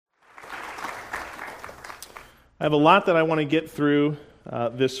I have a lot that I want to get through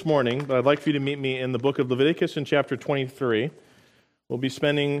this morning, but I'd like for you to meet me in the book of Leviticus in chapter 23. We'll be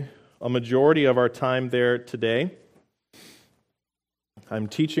spending a majority of our time there today. I'm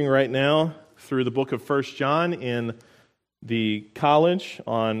teaching right now through the book of 1 John in the college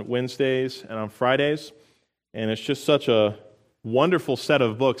on Wednesdays and on Fridays, and it's just such a wonderful set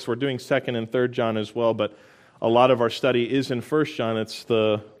of books. We're doing 2nd and 3rd John as well, but a lot of our study is in 1 John. It's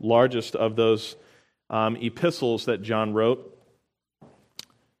the largest of those epistles that John wrote.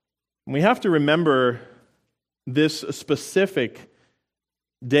 We have to remember this specific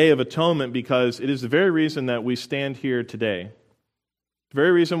Day of Atonement because it is the very reason that we stand here today. The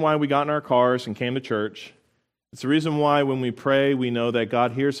very reason why we got in our cars and came to church. It's the reason why when we pray, we know that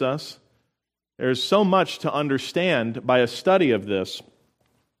God hears us. There's so much to understand by a study of this,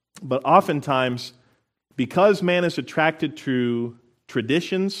 but oftentimes, because man is attracted to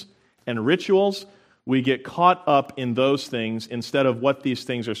traditions and rituals, we get caught up in those things instead of what these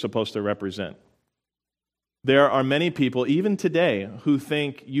things are supposed to represent. There are many people, even today, who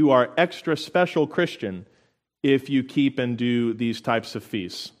think you are extra special Christian if you keep and do these types of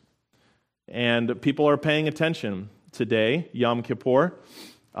feasts. And people are paying attention today, Yom Kippur.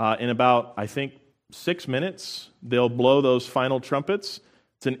 In about, 6 minutes, they'll blow those final trumpets.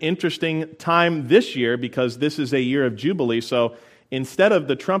 It's an interesting time this year because this is a year of Jubilee, so instead of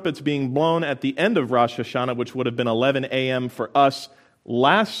the trumpets being blown at the end of Rosh Hashanah, which would have been 11 a.m. for us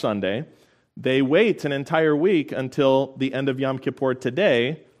last Sunday, they wait an entire week until the end of Yom Kippur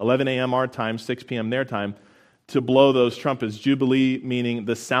today, 11 a.m. our time, 6 p.m. their time, to blow those trumpets. Jubilee meaning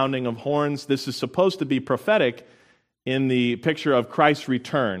the sounding of horns. This is supposed to be prophetic in the picture of Christ's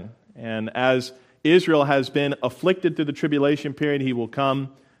return. And as Israel has been afflicted through the tribulation period, he will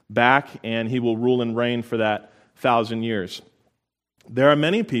come back and he will rule and reign for that 1,000 years. There are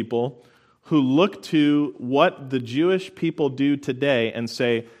many people who look to what the Jewish people do today and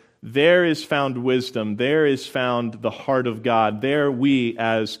say, there is found wisdom, there is found the heart of God, there we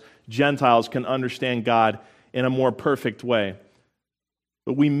as Gentiles can understand God in a more perfect way.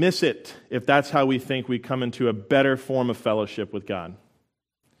 But we miss it if that's how we think we come into a better form of fellowship with God.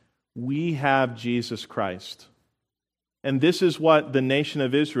 We have Jesus Christ. And this is what the nation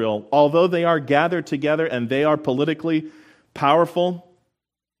of Israel, although they are gathered together and they are politically powerful,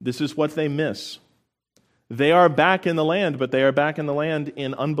 this is what they miss. They are back in the land, but they are back in the land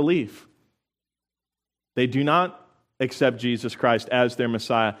in unbelief. They do not accept Jesus Christ as their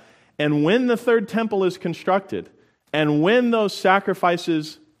Messiah. And when the third temple is constructed, and when those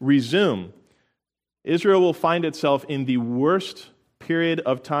sacrifices resume, Israel will find itself in the worst period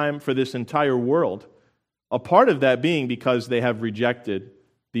of time for this entire world. A part of that being because they have rejected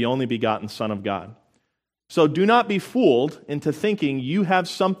the only begotten Son of God. So do not be fooled into thinking you have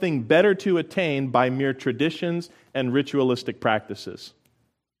something better to attain by mere traditions and ritualistic practices.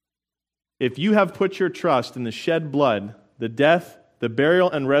 If you have put your trust in the shed blood, the death, the burial,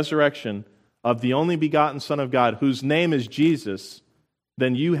 and resurrection of the only begotten Son of God, whose name is Jesus,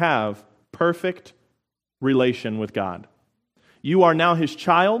 then you have perfect relation with God. You are now His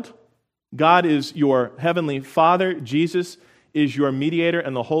child. God is your heavenly Father. Jesus is your mediator,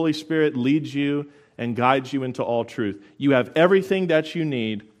 and the Holy Spirit leads you and guides you into all truth. You have everything that you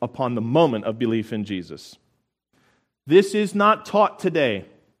need upon the moment of belief in Jesus. This is not taught today.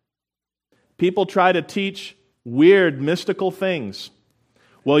 People try to teach weird, mystical things.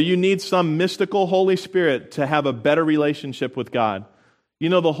 Well, you need some mystical Holy Spirit to have a better relationship with God. You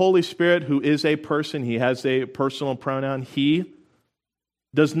know, the Holy Spirit, who is a person, He has a personal pronoun, He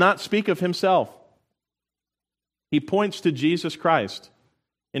does not speak of Himself. He points to Jesus Christ.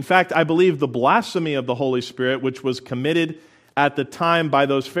 In fact, I believe the blasphemy of the Holy Spirit, which was committed at the time by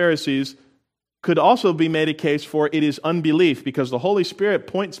those Pharisees, could also be made a case for it is unbelief, because the Holy Spirit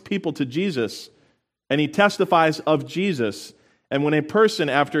points people to Jesus, and He testifies of Jesus. And when a person,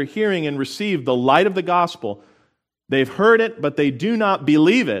 after hearing and received the light of the gospel, they've heard it, but they do not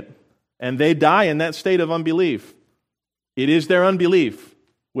believe it, and they die in that state of unbelief, it is their unbelief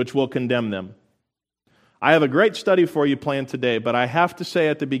which will condemn them. I have a great study for you planned today, but I have to say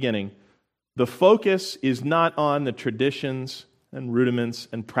at the beginning, the focus is not on the traditions and rudiments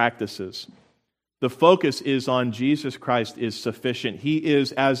and practices. The focus is on Jesus Christ is sufficient. He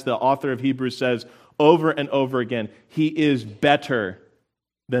is, as the author of Hebrews says over and over again, He is better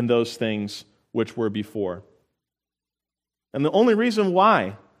than those things which were before. And the only reason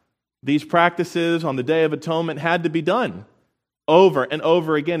why these practices on the Day of Atonement had to be done over and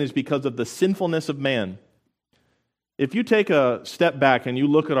over again is because of the sinfulness of man. If you take a step back and you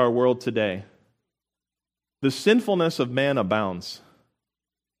look at our world today, the sinfulness of man abounds.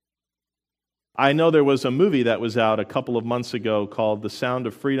 I know there was a movie that was out a couple of months ago called The Sound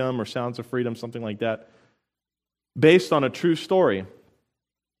of Freedom or Sounds of Freedom, something like that, based on a true story.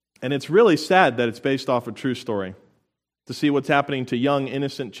 And it's really sad that it's based off a true story, to see what's happening to young,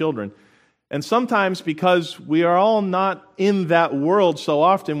 innocent children. And sometimes, because we are all not in that world so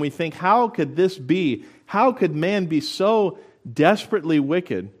often, we think, how could this be? How could man be so desperately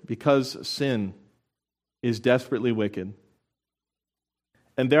wicked? Because sin is desperately wicked.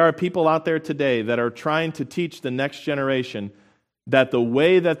 And there are people out there today that are trying to teach the next generation that the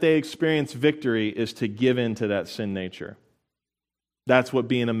way that they experience victory is to give in to that sin nature. That's what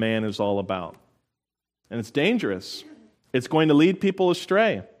being a man is all about. And it's dangerous. It's going to lead people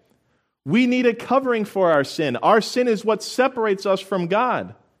astray. We need a covering for our sin. Our sin is what separates us from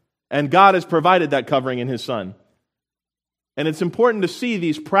God. And God has provided that covering in His Son. And it's important to see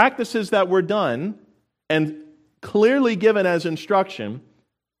these practices that were done and clearly given as instruction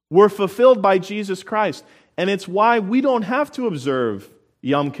were fulfilled by Jesus Christ. And it's why we don't have to observe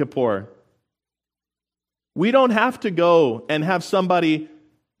Yom Kippur. We don't have to go and have somebody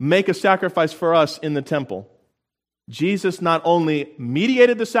make a sacrifice for us in the temple. Jesus not only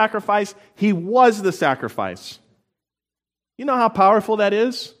mediated the sacrifice, He was the sacrifice. You know how powerful that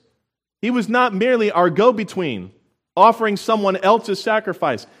is? He was not merely our go-between, offering someone else's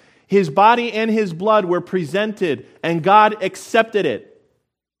sacrifice. His body and His blood were presented, and God accepted it.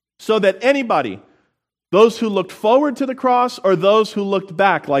 So that anybody, those who looked forward to the cross or those who looked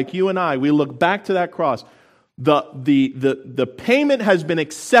back, like you and I, we look back to that cross, the payment has been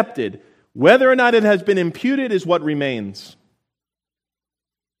accepted. Whether or not it has been imputed is what remains.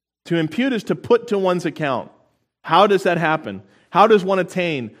 To impute is to put to one's account. How does that happen? How does one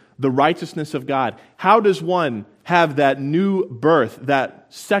attain the righteousness of God? How does one have that new birth, that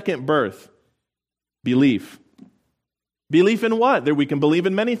second birth? Belief. Belief in what? That we can believe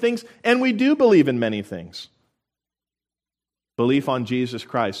in many things, and we do believe in many things. Belief on Jesus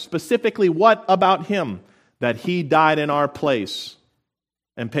Christ. Specifically, what about Him? That He died in our place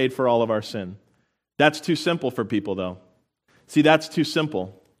and paid for all of our sin. That's too simple for people, though. See, that's too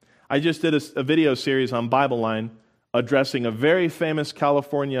simple. I just did a video series on Bible Line addressing a very famous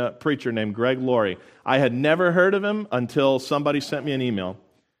California preacher named Greg Laurie. I had never heard of him until somebody sent me an email.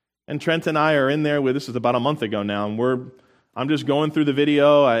 And Trent and I are in there this is about a month ago now, and I'm just going through the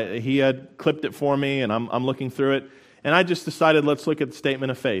video. He had clipped it for me, and I'm looking through it. And I just decided, let's look at the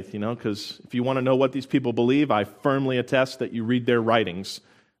statement of faith, because if you want to know what these people believe, I firmly attest that you read their writings.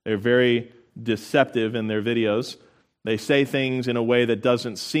 They're very deceptive in their videos. They say things in a way that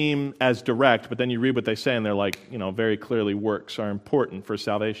doesn't seem as direct, but then you read what they say, and they're like, very clearly works are important for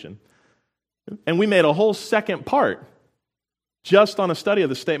salvation. And we made a whole second part just on a study of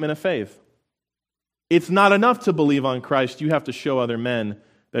the statement of faith. It's not enough to believe on Christ. You have to show other men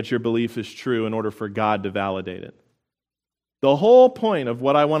that your belief is true in order for God to validate it. The whole point of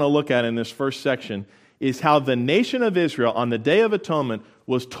what I want to look at in this first section is how the nation of Israel on the Day of Atonement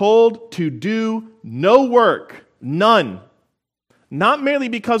was told to do no work, none. Not merely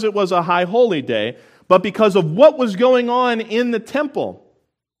because it was a high holy day, but because of what was going on in the temple.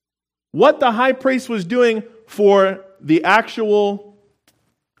 What the high priest was doing for the actual,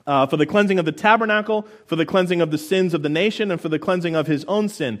 for the cleansing of the tabernacle, for the cleansing of the sins of the nation, and for the cleansing of his own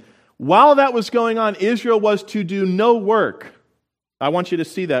sin. While that was going on, Israel was to do no work. I want you to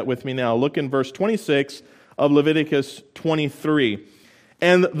see that with me now. Look in verse 26 of Leviticus 23.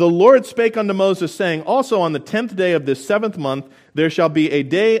 And the Lord spake unto Moses, saying, Also on the 10th day of this 7th month, there shall be a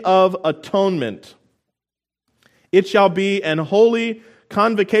day of atonement. It shall be an holy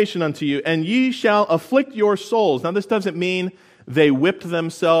convocation unto you, and ye shall afflict your souls. Now this doesn't mean they whipped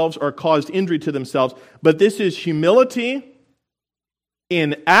themselves or caused injury to themselves, but this is humility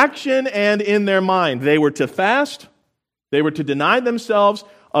in action and in their mind. They were to fast. They were to deny themselves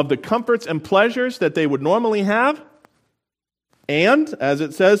of the comforts and pleasures that they would normally have. And, as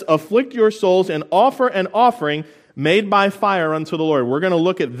it says, afflict your souls and offer an offering made by fire unto the Lord. We're going to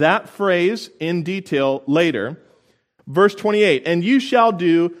look at that phrase in detail later. Verse 28, And you shall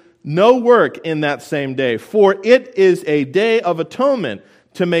do no work in that same day, for it is a day of atonement,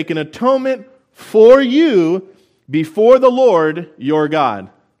 to make an atonement for you before the Lord your God.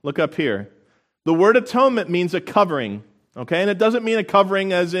 Look up here. The word atonement means a covering, okay? And it doesn't mean a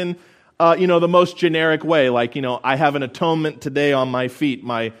covering as in, the most generic way, like, I have an atonement today on my feet.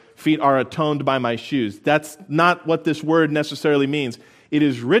 My feet are atoned by my shoes. That's not what this word necessarily means. It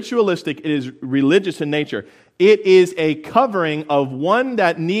is ritualistic. It is religious in nature. It is a covering of one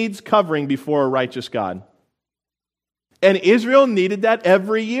that needs covering before a righteous God. And Israel needed that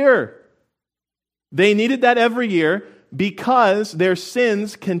every year. They needed that every year because their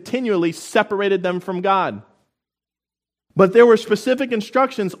sins continually separated them from God. But there were specific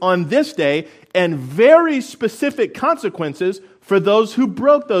instructions on this day and very specific consequences for those who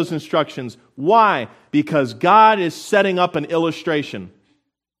broke those instructions. Why? Because God is setting up an illustration.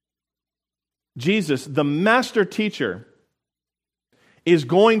 Jesus, the master teacher, is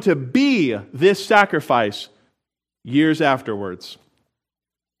going to be this sacrifice years afterwards.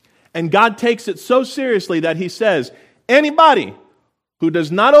 And God takes it so seriously that he says, anybody who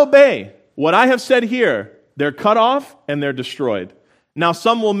does not obey what I have said here, they're cut off and they're destroyed. Now,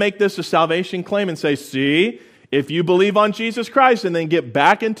 some will make this a salvation claim and say, see, if you believe on Jesus Christ and then get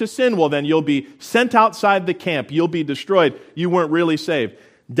back into sin, well, then you'll be sent outside the camp. You'll be destroyed. You weren't really saved.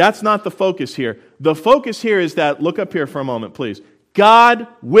 That's not the focus here. The focus here is that, look up here for a moment, please. God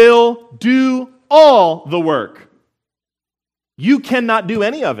will do all the work. You cannot do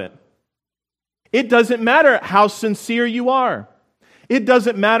any of it. It doesn't matter how sincere you are. It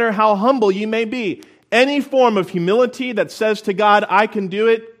doesn't matter how humble you may be. Any form of humility that says to God, I can do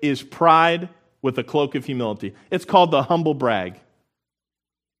it, is pride with a cloak of humility. It's called the humble brag.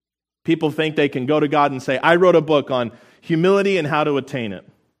 People think they can go to God and say, I wrote a book on humility and how to attain it.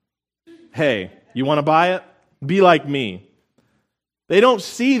 Hey, you want to buy it? Be like me. They don't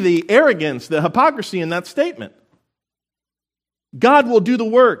see the arrogance, the hypocrisy in that statement. God will do the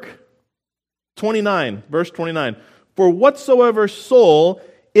work. 29, verse 29. For whatsoever soul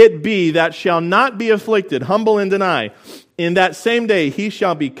it be that shall not be afflicted, humble and deny, in that same day he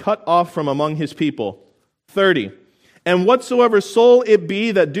shall be cut off from among his people. 30. And whatsoever soul it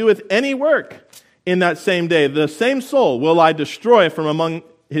be that doeth any work in that same day, the same soul will I destroy from among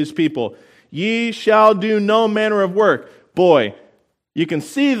his people. Ye shall do no manner of work. Boy, you can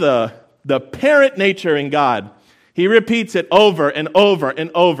see the parent nature in God. He repeats it over and over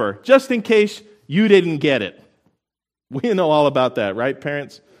and over, just in case you didn't get it. We know all about that, right,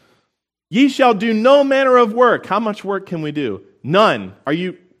 parents? Ye shall do no manner of work. How much work can we do? None.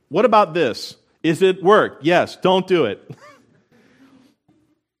 What about this? Is it work? Yes, don't do it.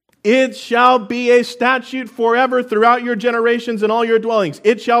 It shall be a statute forever throughout your generations and all your dwellings.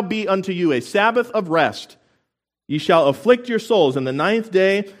 It shall be unto you a Sabbath of rest. Ye shall afflict your souls. In the 9th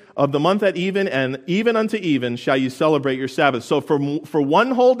day of the month at even, and even unto even, shall you celebrate your Sabbath. So for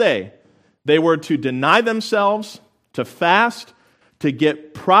one whole day, they were to deny themselves, to fast, to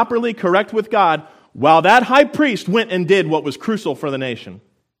get properly correct with God, while that high priest went and did what was crucial for the nation.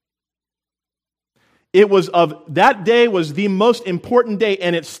 That day was the most important day,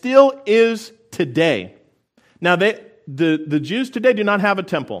 and it still is today. Now, the Jews today do not have a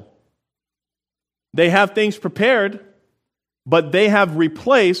temple. They have things prepared, but they have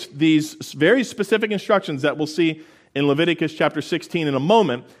replaced these very specific instructions that we'll see in Leviticus chapter 16 in a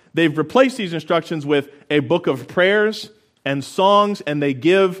moment. They've replaced these instructions with a book of prayers and songs, and they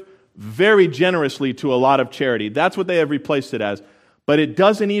give very generously to a lot of charity. That's what they have replaced it as. But it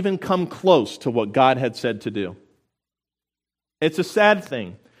doesn't even come close to what God had said to do. It's a sad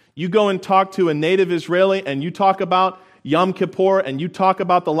thing. You go and talk to a native Israeli, and you talk about Yom Kippur, and you talk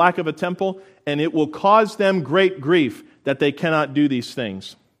about the lack of a temple, and it will cause them great grief that they cannot do these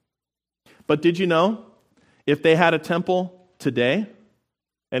things. But did you know, if they had a temple today,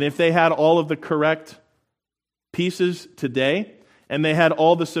 and if they had all of the correct pieces today, and they had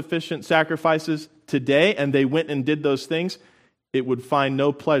all the sufficient sacrifices today, and they went and did those things, it would find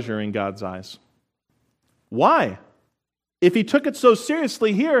no pleasure in God's eyes. Why? If he took it so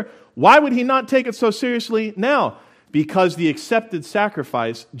seriously here, why would he not take it so seriously now? Because the accepted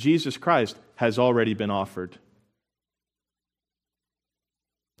sacrifice, Jesus Christ, has already been offered.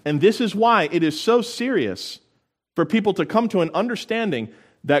 And this is why it is so serious for people to come to an understanding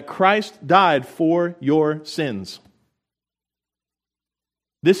that Christ died for your sins.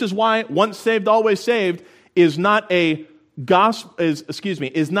 This is why once saved, always saved is not a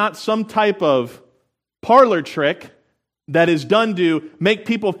is not some type of parlor trick that is done to make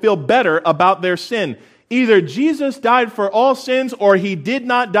people feel better about their sin. Either Jesus died for all sins or he did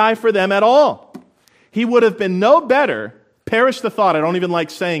not die for them at all. He would have been no better, perish the thought, I don't even like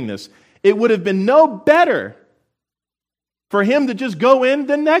saying this, it would have been no better for him to just go in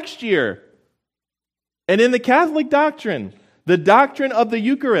the next year. And in the Catholic doctrine, the doctrine of the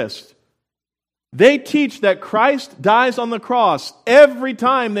Eucharist, they teach that Christ dies on the cross every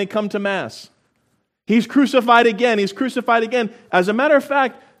time they come to Mass. He's crucified again. He's crucified again. As a matter of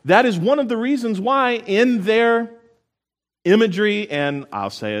fact, that is one of the reasons why in their imagery and, I'll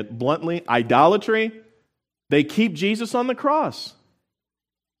say it bluntly, idolatry, they keep Jesus on the cross.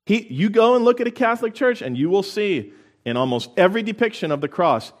 You go and look at a Catholic church and you will see in almost every depiction of the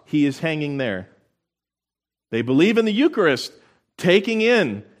cross, he is hanging there. They believe in the Eucharist, taking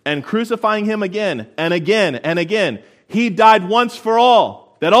in and crucifying him again and again and again. He died once for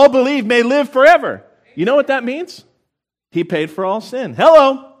all, that all believe may live forever. You know what that means? He paid for all sin.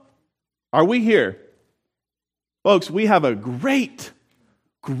 Hello. Are we here? Folks, we have a great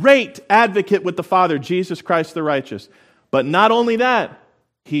advocate with the Father, Jesus Christ the righteous. But not only that,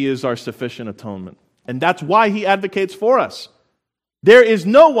 he is our sufficient atonement. And that's why he advocates for us. There is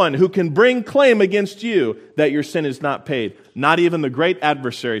no one who can bring claim against you that your sin is not paid. Not even the great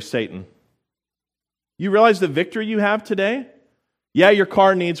adversary, Satan. You realize the victory you have today? Yeah, your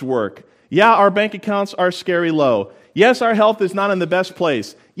car needs work. Yeah, our bank accounts are scary low. Yes, our health is not in the best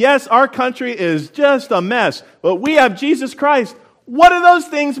place. Yes, our country is just a mess. But we have Jesus Christ. What do those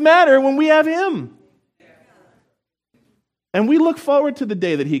things matter when we have him? And we look forward to the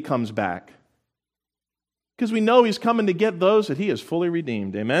day that he comes back. Because we know he's coming to get those that he has fully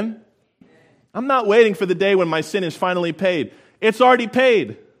redeemed. Amen? I'm not waiting for the day when my sin is finally paid. It's already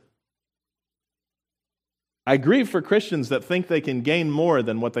paid. I grieve for Christians that think they can gain more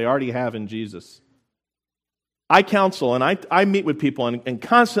than what they already have in Jesus. I counsel and I meet with people and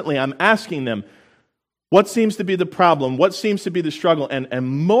constantly I'm asking them, what seems to be the problem? What seems to be the struggle?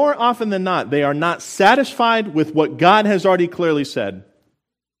 And more often than not, they are not satisfied with what God has already clearly said.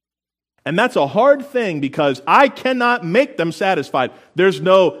 And that's a hard thing because I cannot make them satisfied. There's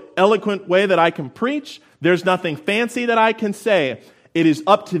no eloquent way that I can preach. There's nothing fancy that I can say. It is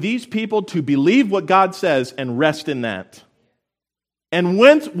up to these people to believe what God says and rest in that. And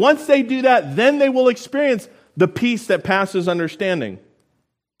once they do that, then they will experience the peace that passes understanding.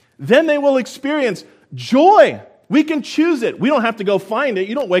 Then they will experience joy. We can choose it. We don't have to go find it.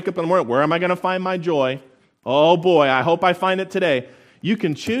 You don't wake up in the morning, where am I going to find my joy? Oh boy, I hope I find it today. You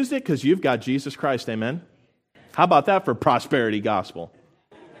can choose it because you've got Jesus Christ, amen? How about that for prosperity gospel?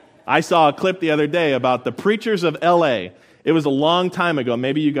 I saw a clip the other day about the preachers of L.A. It was a long time ago.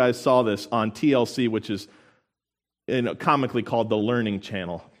 Maybe you guys saw this on TLC, which is comically called the Learning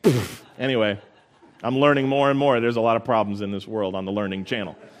Channel. Anyway, I'm learning more and more. There's a lot of problems in this world on the Learning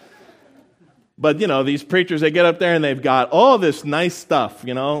Channel. But, these preachers, they get up there and they've got all this nice stuff,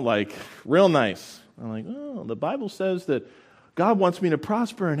 like real nice. I'm like, oh, the Bible says that God wants me to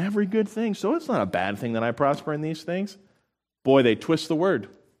prosper in every good thing, so it's not a bad thing that I prosper in these things. Boy, they twist the word.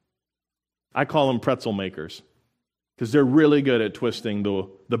 I call them pretzel makers because they're really good at twisting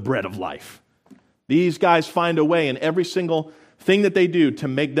the bread of life. These guys find a way in every single thing that they do to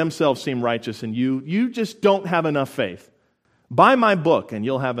make themselves seem righteous, and you just don't have enough faith. Buy my book and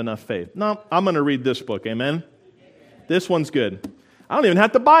you'll have enough faith. No, I'm going to read this book, amen? This one's good. I don't even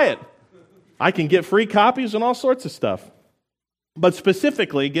have to buy it. I can get free copies and all sorts of stuff. But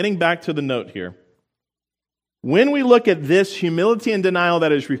specifically, getting back to the note here, when we look at this humility and denial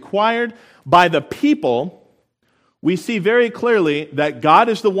that is required by the people, we see very clearly that God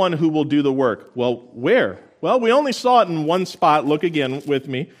is the one who will do the work. Well, where? Well, we only saw it in one spot. Look again with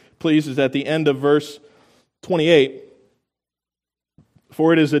me, please. It's at the end of verse 28.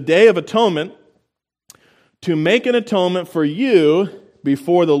 For it is a day of atonement to make an atonement for you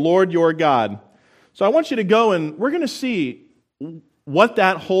before the Lord your God. So I want you to go and we're going to see what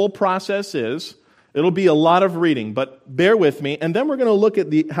that whole process is. It'll be a lot of reading, but bear with me. And then we're going to look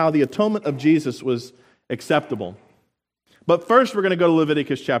at how the atonement of Jesus was acceptable. But first, we're going to go to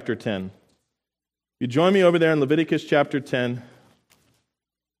Leviticus chapter 10. You join me over there in Leviticus chapter 10.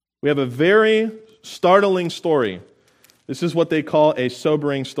 We have a very startling story. This is what they call a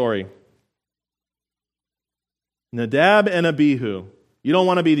sobering story. Nadab and Abihu. You don't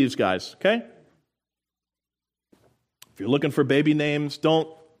want to be these guys, okay? If you're looking for baby names, don't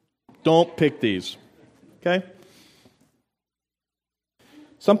pick these, okay?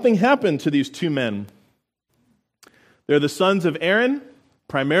 Something happened to these two men. They're the sons of Aaron,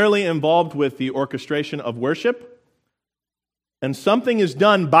 primarily involved with the orchestration of worship. And something is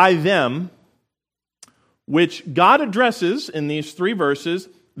done by them, which God addresses in these 3 verses.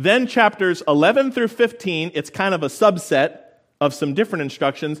 Then chapters 11 through 15, it's kind of a subset of some different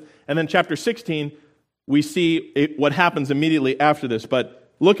instructions. And then chapter 16, we see what happens immediately after this.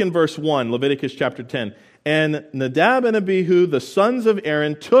 But look in verse 1, Leviticus chapter 10. And Nadab and Abihu, the sons of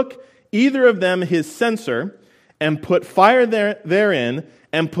Aaron, took either of them his censer and put fire therein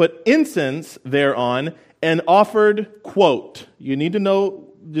and put incense thereon and offered, quote, you need to know,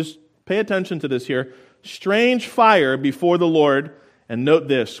 just pay attention to this here, strange fire before the Lord, and note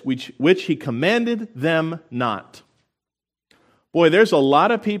this, which he commanded them not. Boy, there's a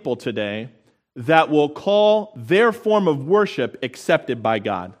lot of people today that will call their form of worship accepted by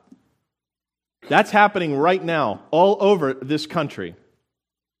God. That's happening right now all over this country.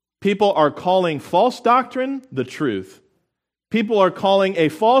 People are calling false doctrine the truth. People are calling a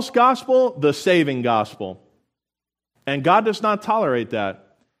false gospel the saving gospel. And God does not tolerate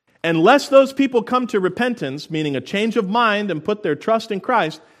that. Unless those people come to repentance, meaning a change of mind, and put their trust in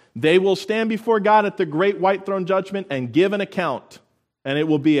Christ, they will stand before God at the great white throne judgment and give an account. And it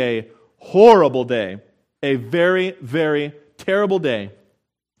will be a horrible day, a very, very terrible day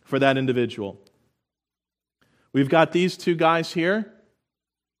for that individual. We've got these two guys here.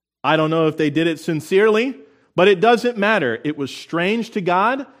 I don't know if they did it sincerely, but it doesn't matter. It was strange to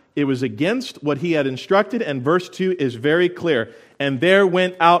God. It was against what He had instructed, and verse 2 is very clear. And there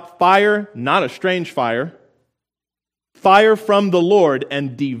went out fire, not a strange fire, fire from the Lord,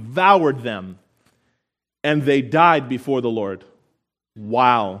 and devoured them. And they died before the Lord.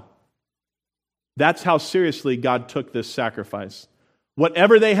 Wow. That's how seriously God took this sacrifice.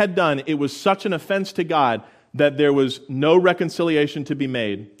 Whatever they had done, it was such an offense to God that there was no reconciliation to be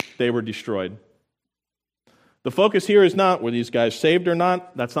made. They were destroyed. The focus here is not, were these guys saved or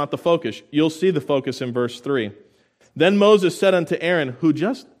not? That's not the focus. You'll see the focus in verse 3. Then Moses said unto Aaron, who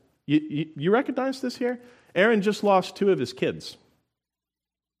just, you recognize this here? Aaron just lost 2 of his kids.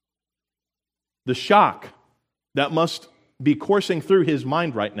 The shock that must be coursing through his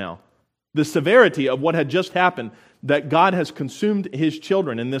mind right now. The severity of what had just happened, that God has consumed his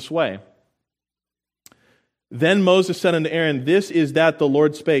children in this way. Then Moses said unto Aaron, this is that the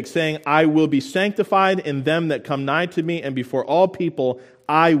Lord spake, saying, I will be sanctified in them that come nigh to me, and before all people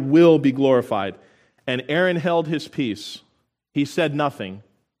I will be glorified. And Aaron held his peace. He said nothing.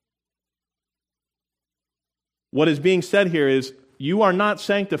 What is being said here is, you are not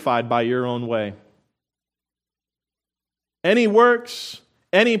sanctified by your own way. Any works,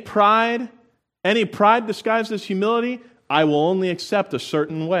 any pride disguised as humility, I will only accept a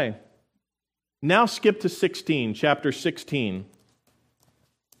certain way. Now skip to 16, chapter 16.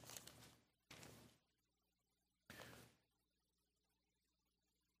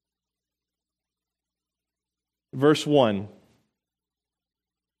 Verse 1.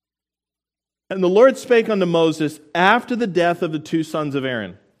 And the Lord spake unto Moses after the death of the 2 sons of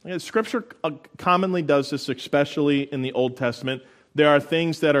Aaron. Scripture commonly does this, especially in the Old Testament. There are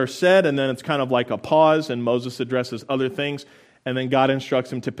things that are said, and then it's kind of like a pause, and Moses addresses other things, and then God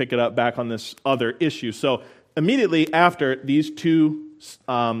instructs him to pick it up back on this other issue. So immediately after these 2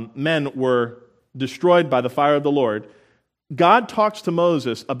 men were destroyed by the fire of the Lord, God talks to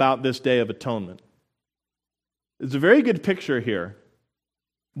Moses about this Day of Atonement. It's a very good picture here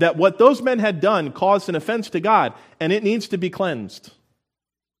that what those men had done caused an offense to God, and it needs to be cleansed.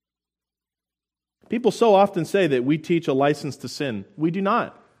 People so often say that we teach a license to sin. We do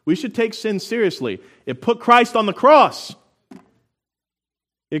not. We should take sin seriously. It put Christ on the cross.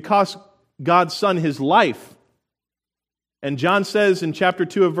 It cost God's Son His life. And John says in chapter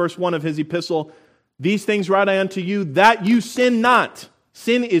 2 of verse 1 of his epistle, these things write I unto you, that you sin not.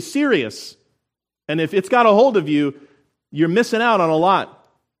 Sin is serious. And if it's got a hold of you, you're missing out on a lot.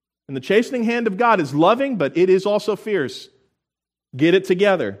 And the chastening hand of God is loving, but it is also fierce. Get it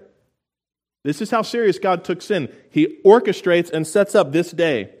together. This is how serious God took sin. He orchestrates and sets up this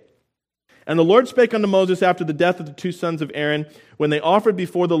day. And the Lord spake unto Moses after the death of the 2 sons of Aaron, when they offered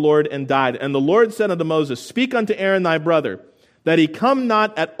before the Lord and died. And the Lord said unto Moses, speak unto Aaron thy brother, that he come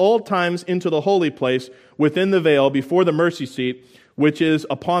not at all times into the holy place within the veil before the mercy seat, which is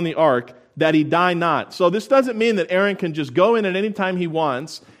upon the ark, that he die not. So this doesn't mean that Aaron can just go in at any time he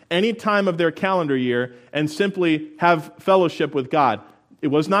wants, any time of their calendar year, and simply have fellowship with God. It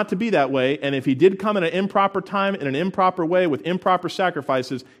was not to be that way, and if he did come at an improper time, in an improper way, with improper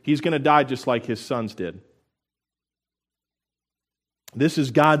sacrifices, he's going to die just like his sons did. This is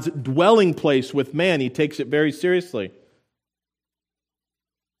God's dwelling place with man. He takes it very seriously.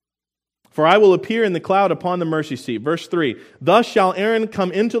 For I will appear in the cloud upon the mercy seat. Verse 3, thus shall Aaron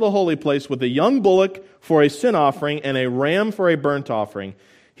come into the holy place with a young bullock for a sin offering and a ram for a burnt offering.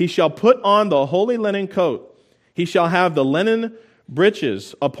 He shall put on the holy linen coat. He shall have the linen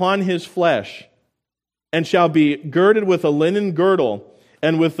breeches upon his flesh, and shall be girded with a linen girdle,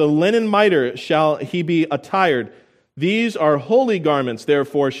 and with the linen mitre shall he be attired. These are holy garments,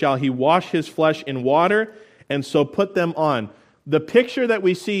 therefore shall he wash his flesh in water, and so put them on. The picture that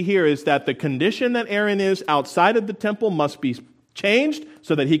we see here is that the condition that Aaron is outside of the temple must be changed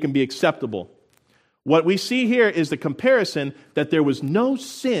so that he can be acceptable. What we see here is the comparison that there was no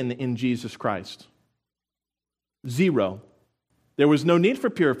sin in Jesus Christ. 0. There was no need for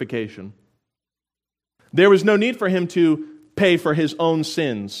purification. There was no need for him to pay for his own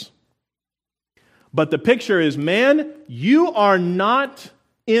sins. But the picture is, man, you are not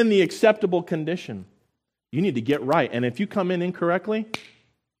in the acceptable condition. You need to get right. And if you come in incorrectly,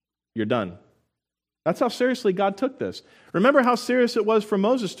 you're done. That's how seriously God took this. Remember how serious it was for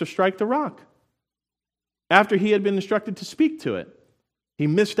Moses to strike the rock. After he had been instructed to speak to it, he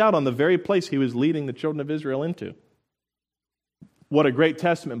missed out on the very place he was leading the children of Israel into. What a great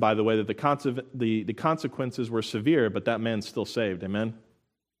testament, by the way, that the consequences were severe, but that man's still saved. Amen?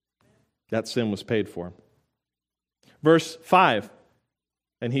 That sin was paid for. Verse 5,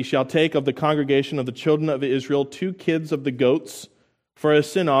 and he shall take of the congregation of the children of Israel 2 kids of the goats for a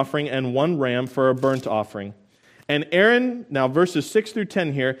sin offering and 1 ram for a burnt offering. And Aaron, now verses 6 through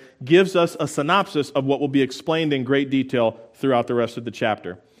 10 here, gives us a synopsis of what will be explained in great detail throughout the rest of the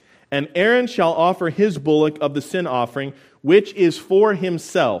chapter. And Aaron shall offer his bullock of the sin offering, which is for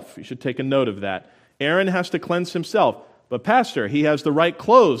himself. You should take a note of that. Aaron has to cleanse himself. But pastor, he has the right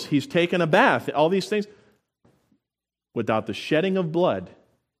clothes. He's taken a bath. All these things. Without the shedding of blood,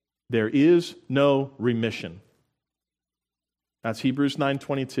 there is no remission. That's Hebrews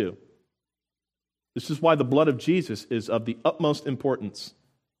 9:22. This is why the blood of Jesus is of the utmost importance.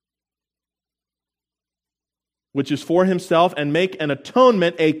 Which is for himself, and make an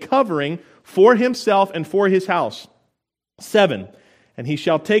atonement, a covering for himself and for his house. 7. And he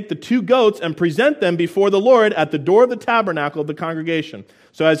shall take the 2 goats and present them before the Lord at the door of the tabernacle of the congregation.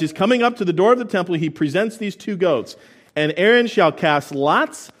 So as he's coming up to the door of the temple, he presents these 2 goats. And Aaron shall cast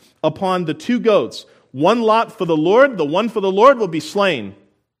lots upon the 2 goats. 1 lot for the Lord, the one for the Lord will be slain.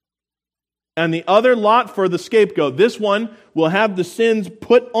 And the other lot for the scapegoat. This one will have the sins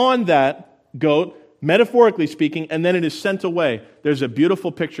put on that goat, metaphorically speaking, and then it is sent away. There's a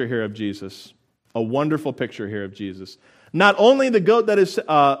beautiful picture here of Jesus. A wonderful picture here of Jesus. Not only the goat that is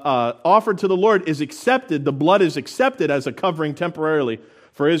offered to the Lord is accepted, the blood is accepted as a covering temporarily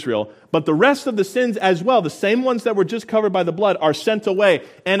for Israel, but the rest of the sins as well, the same ones that were just covered by the blood, are sent away,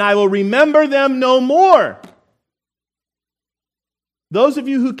 and I will remember them no more. Those of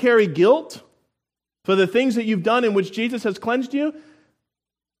you who carry guilt for the things that you've done in which Jesus has cleansed you,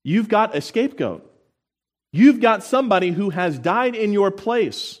 you've got a scapegoat. You've got somebody who has died in your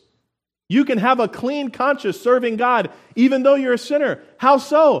place. You can have a clean conscience serving God even though you're a sinner. How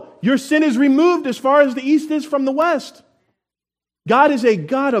so? Your sin is removed as far as the east is from the west. God is a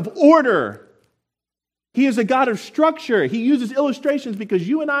God of order. He is a God of structure. He uses illustrations because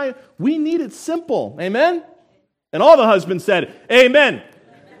you and I, we need it simple. Amen? And all the husbands said, amen.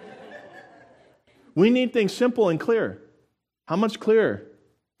 We need things simple and clear. How much clearer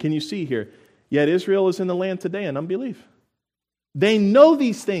can you see here? Yet Israel is in the land today in unbelief. They know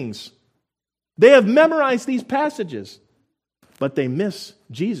these things. They have memorized these passages, but they miss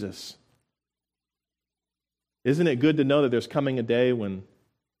Jesus. Isn't it good to know that there's coming a day when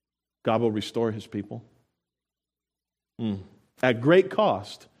God will restore his people? At great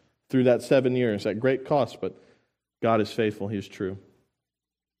cost through that 7 years, at great cost, but God is faithful, he is true.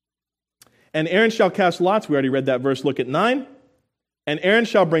 And Aaron shall cast lots. We already read that verse. Look at 9. And Aaron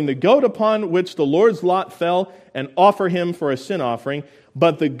shall bring the goat upon which the Lord's lot fell and offer him for a sin offering.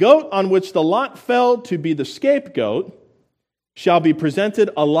 But the goat on which the lot fell to be the scapegoat shall be presented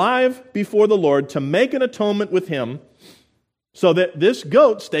alive before the Lord to make an atonement with him, so that this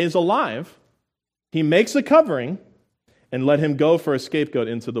goat stays alive. He makes a covering, and let him go for a scapegoat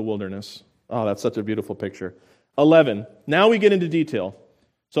into the wilderness. Oh, that's such a beautiful picture. 11. Now we get into detail.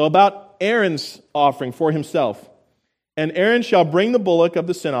 So about Aaron's offering for himself. And Aaron shall bring the bullock of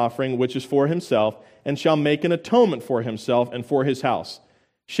the sin offering, which is for himself, and shall make an atonement for himself and for his house.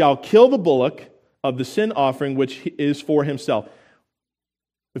 Shall kill the bullock of the sin offering, which is for himself.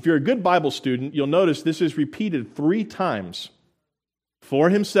 If you're a good Bible student, you'll notice this is repeated 3 times. For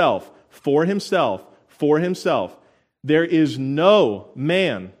himself, for himself, for himself. There is no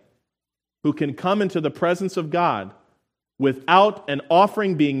man who can come into the presence of God without an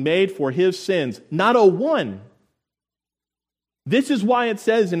offering being made for his sins. Not a one. This is why it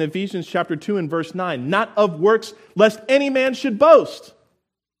says in Ephesians chapter 2 and verse 9, not of works, lest any man should boast.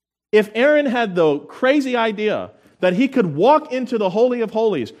 If Aaron had the crazy idea that he could walk into the Holy of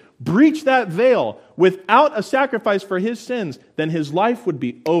Holies, breach that veil without a sacrifice for his sins, then his life would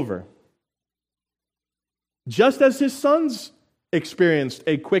be over. Just as his sons experienced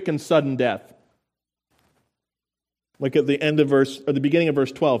a quick and sudden death. Look at the beginning of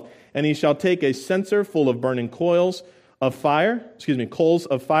verse 12. And he shall take a censer full of burning coals of fire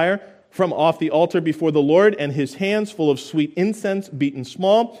from off the altar before the Lord, and his hands full of sweet incense beaten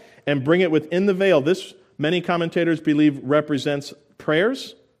small, and bring it within the veil. This, many commentators believe, represents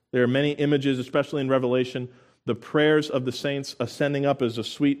prayers. There are many images, especially in Revelation, the prayers of the saints ascending up as a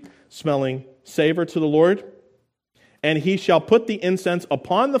sweet-smelling savor to the Lord. And he shall put the incense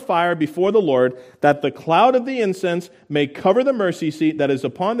upon the fire before the Lord, that the cloud of the incense may cover the mercy seat that is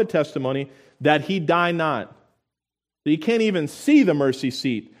upon the testimony, that he die not. So you can't even see the mercy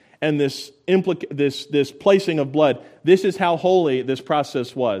seat and this placing of blood. This is how holy this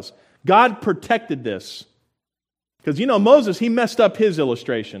process was. God protected this. Because Moses, he messed up his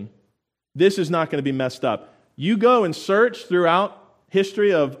illustration. This is not going to be messed up. You go and search throughout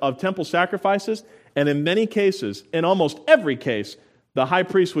history of temple sacrifices, and in many cases, in almost every case, the high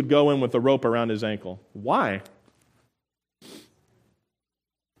priest would go in with a rope around his ankle. Why?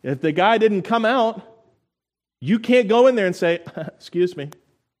 If the guy didn't come out, you can't go in there and say, excuse me.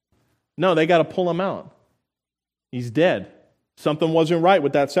 No, they got to pull him out. He's dead. Something wasn't right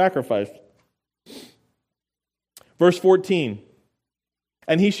with that sacrifice. Verse 14,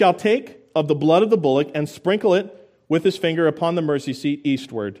 and he shall take of the blood of the bullock and sprinkle it with his finger upon the mercy seat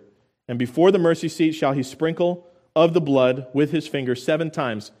eastward. And before the mercy seat shall he sprinkle of the blood with his finger 7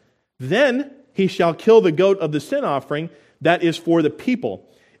 times. Then he shall kill the goat of the sin offering that is for the people,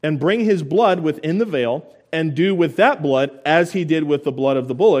 and bring his blood within the veil, and do with that blood as he did with the blood of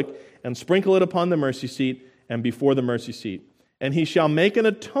the bullock, and sprinkle it upon the mercy seat and before the mercy seat. And he shall make an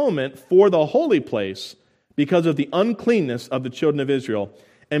atonement for the holy place because of the uncleanness of the children of Israel,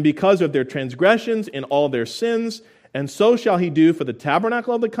 and because of their transgressions in all their sins. And so shall he do for the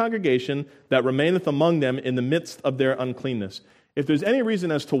tabernacle of the congregation that remaineth among them in the midst of their uncleanness. If there's any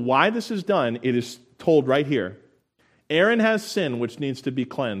reason as to why this is done, it is told right here. Aaron has sin which needs to be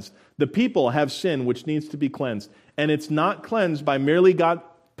cleansed. The people have sin which needs to be cleansed. And it's not cleansed by merely God,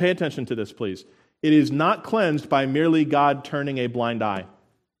 pay attention to this please. It is not cleansed by merely God turning a blind eye.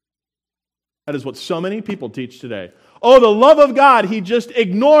 That is what so many people teach today. Oh, the love of God, he just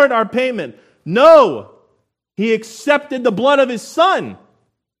ignored our payment. No! He accepted the blood of his Son.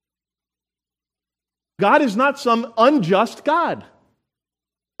 God is not some unjust God.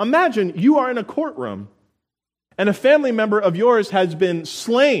 Imagine you are in a courtroom and a family member of yours has been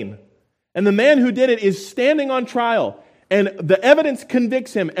slain, and the man who did it is standing on trial, and the evidence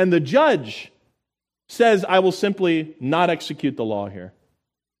convicts him, and the judge says, I will simply not execute the law here.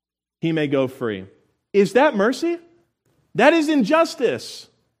 He may go free. Is that mercy? That is injustice.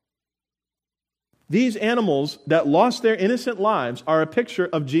 These animals that lost their innocent lives are a picture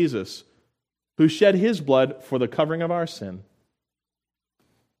of Jesus, who shed his blood for the covering of our sin.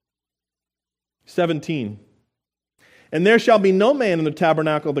 17. And there shall be no man in the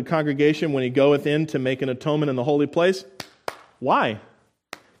tabernacle of the congregation when he goeth in to make an atonement in the holy place. Why?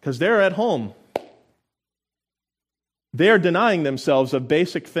 Because they're at home. They are denying themselves of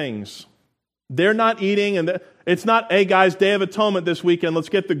basic things. They're not eating, and it's not, hey guys, Day of Atonement this weekend. Let's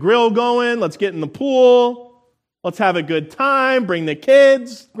get the grill going. Let's get in the pool. Let's have a good time. Bring the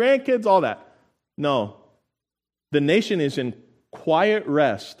kids, grandkids, all that. No. The nation is in quiet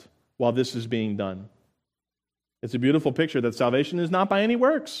rest while this is being done. It's a beautiful picture that salvation is not by any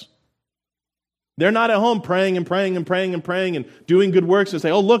works. They're not at home praying and praying and praying and praying and doing good works and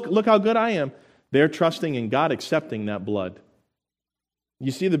say, oh, look how good I am. They're trusting in God accepting that blood.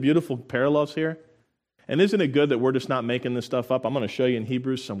 You see the beautiful parallels here? And isn't it good that we're just not making this stuff up? I'm going to show you in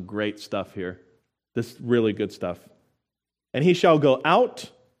Hebrews some great stuff here. This really good stuff. And he shall go out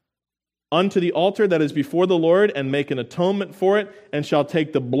unto the altar that is before the Lord and make an atonement for it, and shall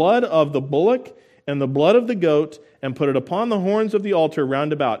take the blood of the bullock and the blood of the goat and put it upon the horns of the altar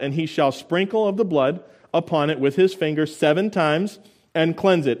round about. And he shall sprinkle of the blood upon it with his finger 7 times and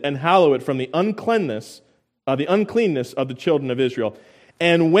cleanse it and hallow it from the uncleanness of the children of Israel.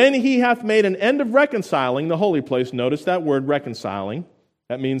 And when he hath made an end of reconciling the holy place, notice that word reconciling.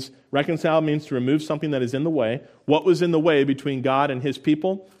 That means, reconcile means to remove something that is in the way. What was in the way between God and his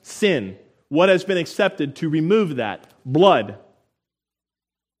people? Sin. What has been accepted to remove that? Blood.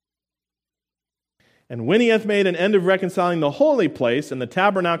 And when he hath made an end of reconciling the holy place and the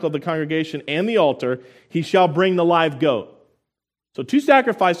tabernacle of the congregation and the altar, he shall bring the live goat. So 2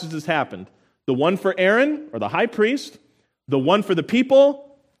 sacrifices has happened. The one for Aaron, or the high priest, the one for the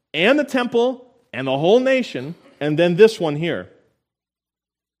people and the temple and the whole nation, and then this one here.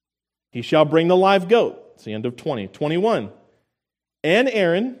 He shall bring the live goat. It's the end of 20. 21. And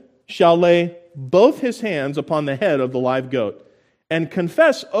Aaron shall lay both his hands upon the head of the live goat and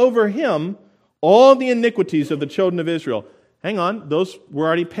confess over him all the iniquities of the children of Israel. Hang on, those were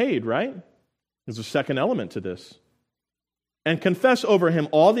already paid, right? There's a second element to this. And confess over him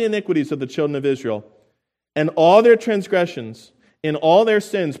all the iniquities of the children of Israel and all their transgressions in all their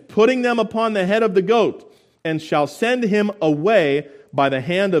sins, putting them upon the head of the goat, and shall send him away by the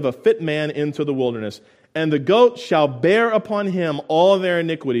hand of a fit man into the wilderness. And the goat shall bear upon him all their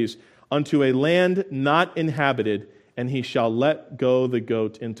iniquities unto a land not inhabited, and he shall let go the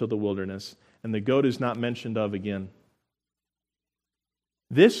goat into the wilderness. And the goat is not mentioned of again.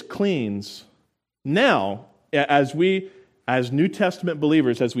 This cleans. Now, as New Testament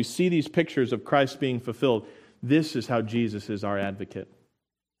believers, as we see these pictures of Christ being fulfilled, this is how Jesus is our advocate.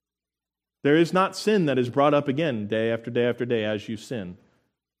 There is not sin that is brought up again day after day after day as you sin.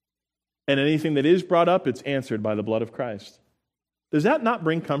 And anything that is brought up, it's answered by the blood of Christ. Does that not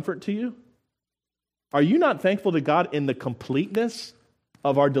bring comfort to you? Are you not thankful to God in the completeness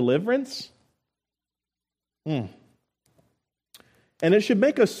of our deliverance? And it should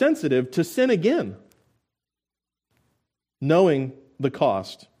make us sensitive to sin again, knowing the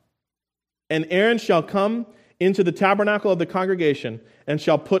cost. And Aaron shall come into the tabernacle of the congregation, and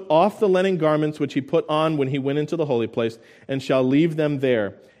shall put off the linen garments which he put on when he went into the holy place, and shall leave them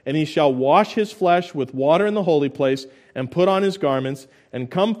there. And he shall wash his flesh with water in the holy place, and put on his garments,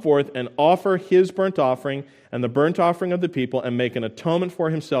 and come forth and offer his burnt offering, and the burnt offering of the people, and make an atonement for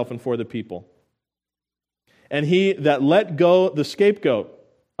himself and for the people. And he that let go the scapegoat,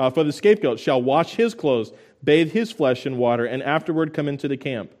 for the scapegoat, shall wash his clothes, bathe his flesh in water, and afterward come into the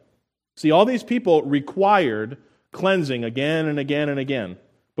camp. See, all these people required cleansing again and again and again.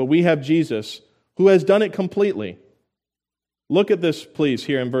 But we have Jesus who has done it completely. Look at this, please,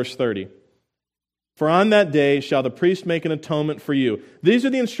 here in verse 30. For on that day shall the priest make an atonement for you. These are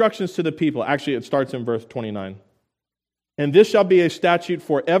the instructions to the people. Actually, it starts in verse 29. And this shall be a statute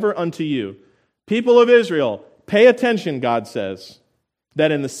forever unto you. People of Israel, pay attention, God says,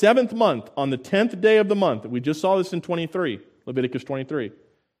 that in the 7th month, on the 10th day of the month, we just saw this in 23, Leviticus 23,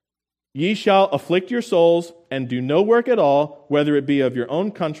 ye shall afflict your souls, and do no work at all, whether it be of your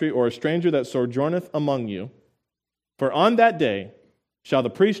own country or a stranger that sojourneth among you. For on that day shall the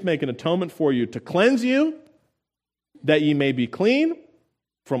priest make an atonement for you to cleanse you, that ye may be clean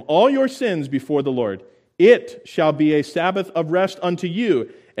from all your sins before the Lord. It shall be a Sabbath of rest unto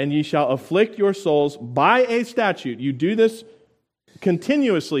you, and ye shall afflict your souls by a statute. You do this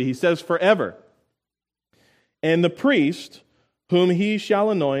continuously, he says, forever. And the priest, whom he shall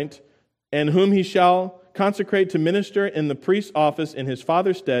anoint, and whom he shall consecrate to minister in the priest's office in his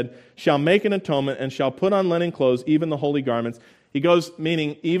father's stead, shall make an atonement, and shall put on linen clothes, even the holy garments. He goes,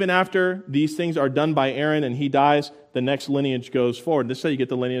 meaning even after these things are done by Aaron and he dies, the next lineage goes forward. This is how you get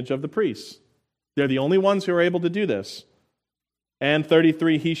the lineage of the priests. They're the only ones who are able to do this. And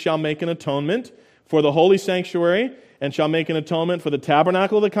 33, he shall make an atonement for the holy sanctuary, and shall make an atonement for the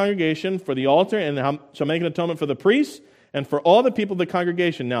tabernacle of the congregation, for the altar, and shall make an atonement for the priests, and for all the people of the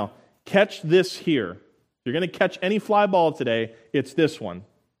congregation. Now, catch this here. If you're going to catch any fly ball today, it's this one.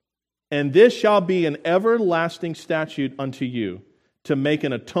 And this shall be an everlasting statute unto you, to make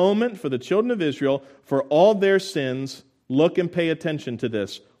an atonement for the children of Israel for all their sins. Look and pay attention to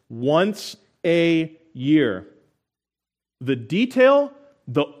this. Once a year. The detail,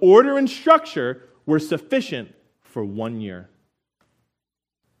 the order and structure were sufficient for 1 year.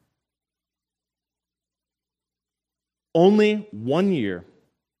 Only 1 year.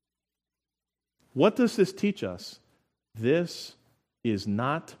 What does this teach us? This is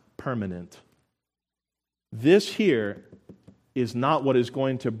not permanent. This here is not what is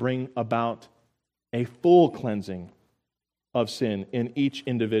going to bring about a full cleansing of sin in each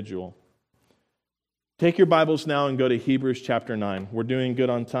individual. Take your Bibles now and go to Hebrews chapter 9. We're doing good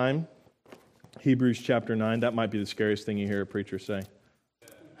on time. Hebrews chapter 9. That might be the scariest thing you hear a preacher say.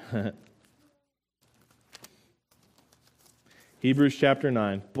 Hebrews chapter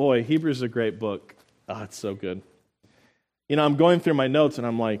 9. Boy, Hebrews is a great book. Oh, it's so good. You know, I'm going through my notes and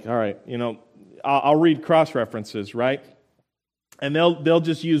I'm like, all right, you know, I'll read cross-references, right? And they'll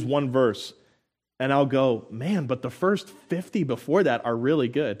just use one verse. And I'll go, man, but the first 50 before that are really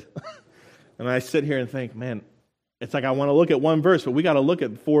good. And I sit here and think, man, it's like I want to look at one verse, but we got to look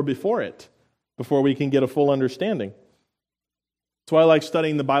at 4 before it before we can get a full understanding. That's why I like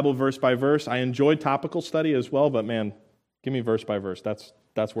studying the Bible verse by verse. I enjoy topical study as well, but man, give me verse by verse.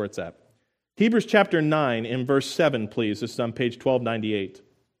 That's where it's at. Hebrews chapter 9 in verse 7, please. This is on page 1298.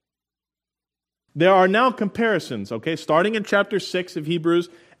 There are now comparisons, okay? Starting in chapter 6 of Hebrews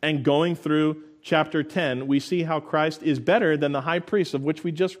and going through chapter 10, we see how Christ is better than the high priests of which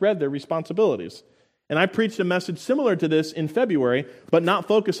we just read their responsibilities. And I preached a message similar to this in February, but not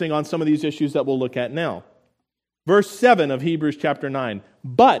focusing on some of these issues that we'll look at now. Verse 7 of Hebrews chapter 9.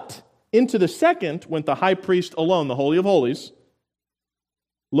 But into the second went the high priest alone, the Holy of Holies.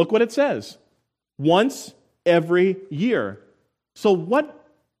 Look what it says. Once every year. So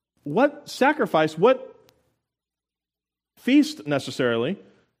what sacrifice, what feast necessarily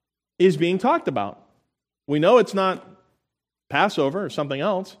is being talked about? We know it's not Passover or something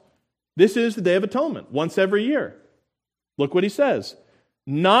else. This is the Day of Atonement, once every year. Look what he says.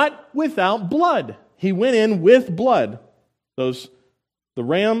 Not without blood. He went in with blood. The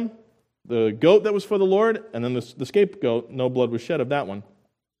ram, the goat that was for the Lord, and then the scapegoat, no blood was shed of that one,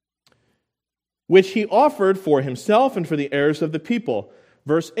 which he offered for himself and for the heirs of the people.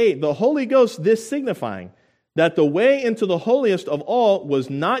 Verse 8, the Holy Ghost, this signifying that the way into the holiest of all was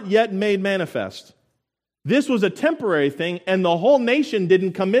not yet made manifest. This was a temporary thing, and the whole nation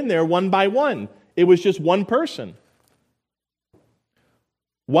didn't come in there one by one. It was just one person.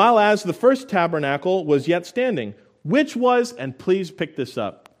 While as the first tabernacle was yet standing, which was, and please pick this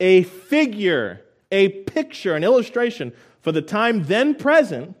up, a figure, a picture, an illustration for the time then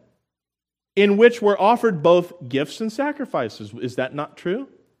present, in which were offered both gifts and sacrifices. Is that not true?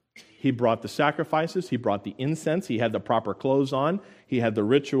 He brought the sacrifices, he brought the incense, he had the proper clothes on, he had the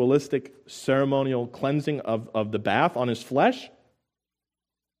ritualistic ceremonial cleansing of the bath on his flesh,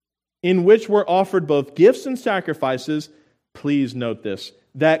 in which were offered both gifts and sacrifices. Please note this,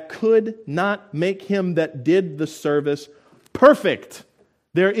 that could not make him that did the service perfect.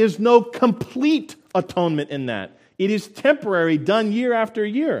 There is no complete atonement in that. It is temporary, done year after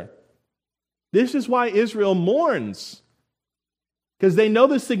year. This is why Israel mourns, because they know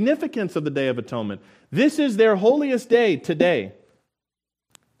the significance of the Day of Atonement. This is their holiest day today.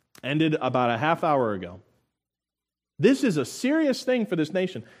 Ended about a half hour ago. This is a serious thing for this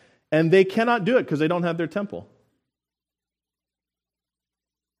nation, and they cannot do it because they don't have their temple.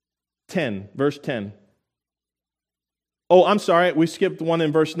 10, verse 10. Oh, I'm sorry, we skipped one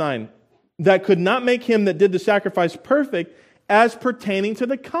in verse 9. That could not make him that did the sacrifice perfect as pertaining to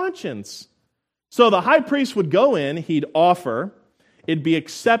the conscience. So the high priest would go in, he'd offer, it'd be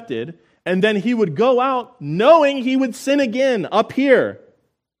accepted, and then he would go out knowing he would sin again up here,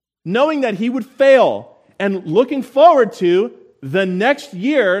 knowing that he would fail, and looking forward to the next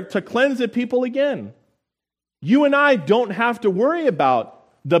year to cleanse the people again. You and I don't have to worry about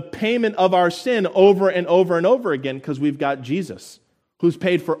the payment of our sin over and over and over again because we've got Jesus who's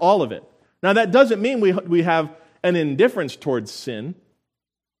paid for all of it. Now that doesn't mean we have an indifference towards sin,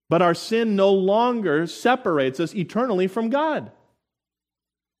 but our sin no longer separates us eternally from God.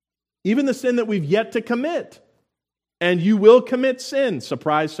 Even the sin that we've yet to commit. And you will commit sin.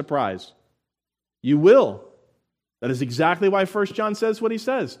 Surprise, surprise. You will. That is exactly why 1 John says what he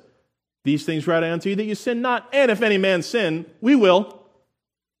says. These things write I unto you that you sin not. And if any man sin, we will.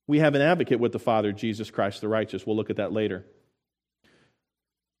 We have an advocate with the Father, Jesus Christ the righteous. We'll look at that later.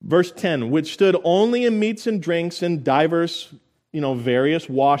 Verse 10, which stood only in meats and drinks and divers, various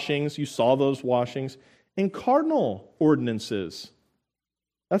washings. You saw those washings. And cardinal ordinances.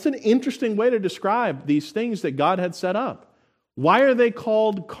 That's an interesting way to describe these things that God had set up. Why are they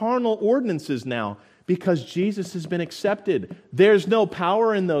called carnal ordinances now? Because Jesus has been accepted. There's no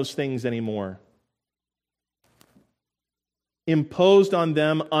power in those things anymore. Imposed on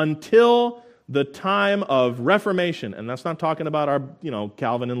them until the time of Reformation. And that's not talking about our,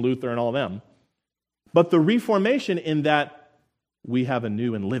 Calvin and Luther and all of them. But the Reformation in that we have a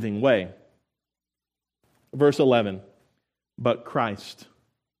new and living way. Verse 11. But Christ.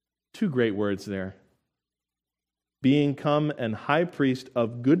 Two great words there. Being come and high priest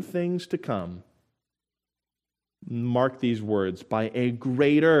of good things to come. Mark these words. By a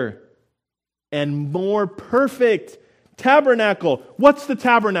greater and more perfect tabernacle. What's the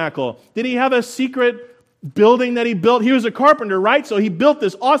tabernacle? Did he have a secret building that he built? He was a carpenter, right? So he built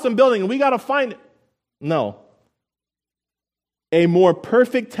this awesome building and we got to find it. No. A more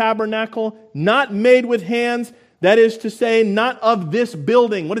perfect tabernacle, not made with hands. That is to say, not of this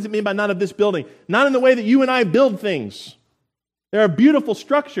building. What does it mean by not of this building? Not in the way that you and I build things. There are beautiful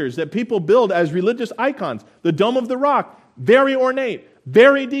structures that people build as religious icons. The Dome of the Rock, very ornate,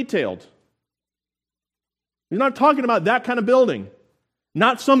 very detailed. He's not talking about that kind of building.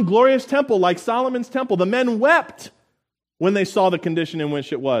 Not some glorious temple like Solomon's temple. The men wept when they saw the condition in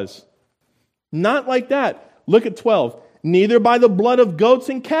which it was. Not like that. Look at 12. Neither by the blood of goats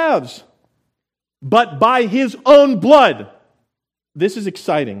and calves, but by his own blood. This is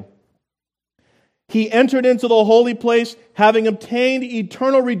exciting. He entered into the holy place, having obtained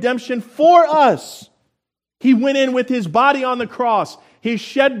eternal redemption for us. He went in with his body on the cross. His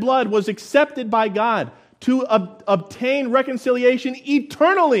shed blood was accepted by God to obtain reconciliation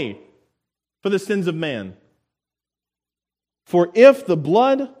eternally for the sins of man. For if the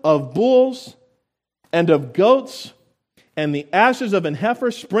blood of bulls and of goats and the ashes of an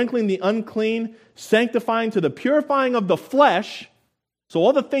heifer, sprinkling the unclean, sanctifying to the purifying of the flesh, so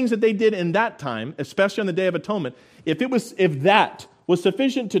all the things that they did in that time, especially on the Day of Atonement, if that was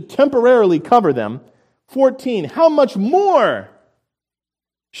sufficient to temporarily cover them, 14, how much more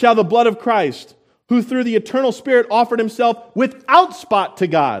shall the blood of Christ, who through the eternal Spirit offered himself without spot to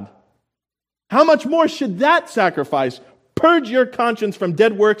God. How much more should that sacrifice purge your conscience from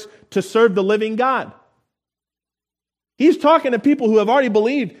dead works to serve the living God? He's talking to people who have already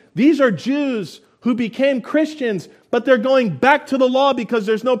believed. These are Jews who became Christians, but they're going back to the law because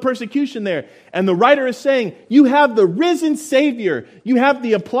there's no persecution there. And the writer is saying, you have the risen Savior. You have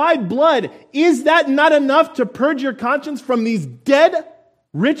the applied blood. Is that not enough to purge your conscience from these dead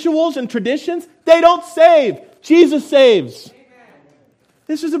rituals and traditions? They don't save. Jesus saves. Amen.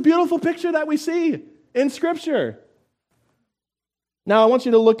 This is a beautiful picture that we see in Scripture. Now, I want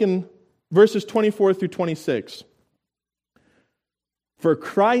you to look in verses 24 through 26. For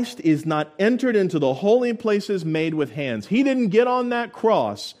Christ is not entered into the holy places made with hands. He didn't get on that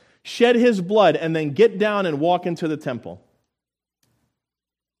cross, shed his blood, and then get down and walk into the temple.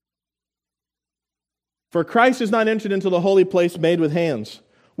 For Christ is not entered into the holy place made with hands,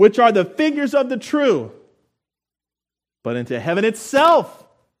 which are the figures of the true, but into heaven itself.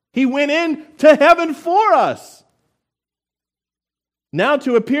 He went in to heaven for us. Now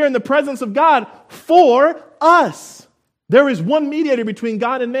to appear in the presence of God for us. There is one mediator between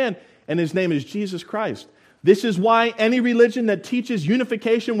God and man, and his name is Jesus Christ. This is why any religion that teaches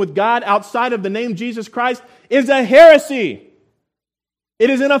unification with God outside of the name Jesus Christ is a heresy. It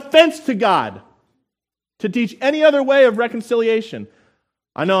is an offense to God to teach any other way of reconciliation.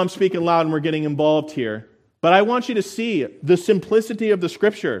 I know I'm speaking loud and we're getting involved here, but I want you to see the simplicity of the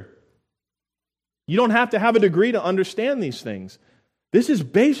Scripture. You don't have to have a degree to understand these things. This is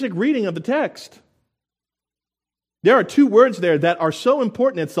basic reading of the text. There are two words there that are so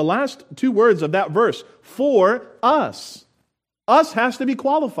important. It's the last two words of that verse. For us. Us has to be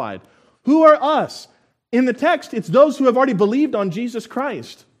qualified. Who are us? In the text, it's those who have already believed on Jesus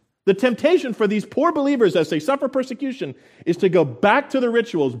Christ. The temptation for these poor believers as they suffer persecution is to go back to the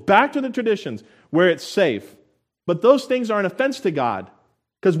rituals, back to the traditions where it's safe. But those things are an offense to God.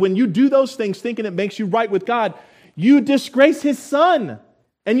 Because when you do those things thinking it makes you right with God, you disgrace His Son.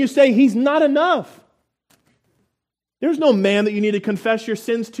 And you say He's not enough. There's no man that you need to confess your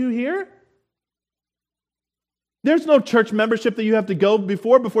sins to here. There's no church membership that you have to go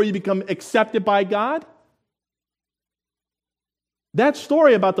before you become accepted by God. That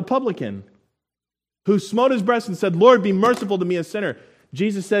story about the publican who smote his breast and said, Lord, be merciful to me, a sinner.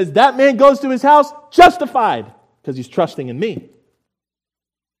 Jesus says, that man goes to his house justified because he's trusting in me.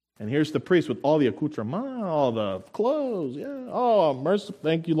 And here's the priest with all the accoutrement, all the clothes. Yeah. Oh, merciful.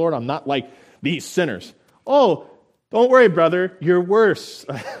 Thank you, Lord. I'm not like these sinners. Oh, don't worry, brother. You're worse.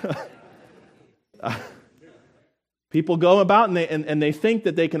 People go about and they think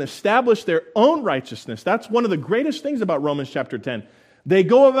that they can establish their own righteousness. That's one of the greatest things about Romans chapter 10. They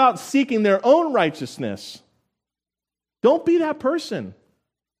go about seeking their own righteousness. Don't be that person.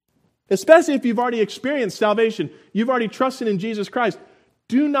 Especially if you've already experienced salvation. You've already trusted in Jesus Christ.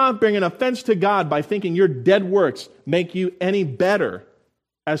 Do not bring an offense to God by thinking your dead works make you any better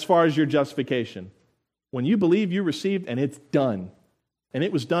as far as your justification. When you believe, you received, and it's done. And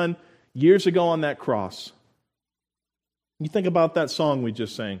it was done years ago on that cross. You think about that song we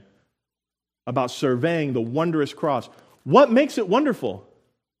just sang about surveying the wondrous cross. What makes it wonderful?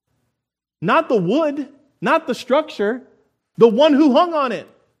 Not the wood, not the structure, the one who hung on it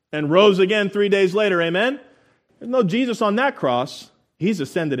and rose again 3 days later, amen? There's no Jesus on that cross. He's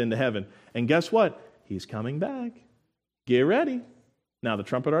ascended into heaven. And guess what? He's coming back. Get ready. Now, the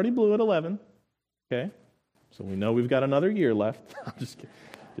trumpet already blew at 11. Okay? So we know we've got another year left. I'm just kidding.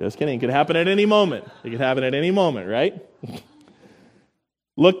 Just kidding. It could happen at any moment. It could happen at any moment, right?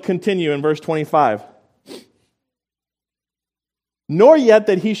 Continue in verse 25. Nor yet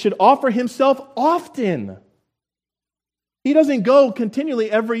that he should offer himself often. He doesn't go continually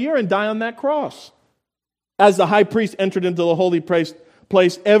every year and die on that cross. As the high priest entered into the holy place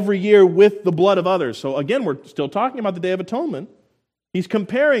every year with the blood of others. So again, we're still talking about the Day of Atonement. He's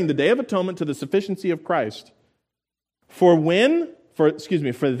comparing the Day of Atonement to the sufficiency of Christ. For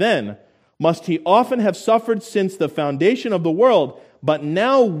then must he often have suffered since the foundation of the world, but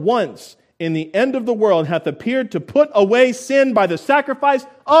now once in the end of the world hath appeared to put away sin by the sacrifice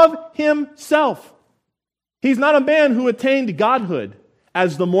of himself. He's not a man who attained godhood,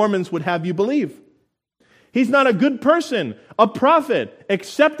 as the Mormons would have you believe. He's not a good person, a prophet,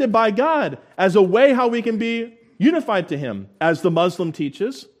 accepted by God as a way how we can be unified to Him, as the Muslim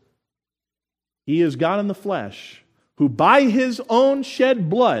teaches. He is God in the flesh, who by His own shed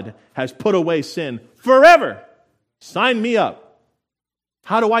blood has put away sin forever. Sign me up.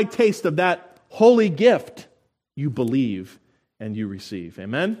 How do I taste of that holy gift? You believe and you receive.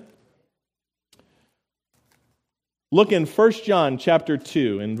 Amen? Look in 1 John chapter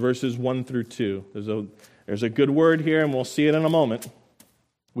 2 in verses 1 through 2. There's a good word here, and we'll see it in a moment.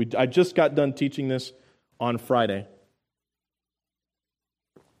 I just got done teaching this on Friday.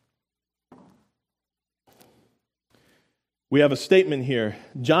 We have a statement here.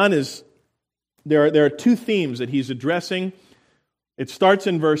 There are two themes that he's addressing. It starts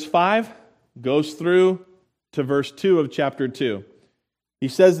in verse 5, goes through to verse 2 of chapter 2. He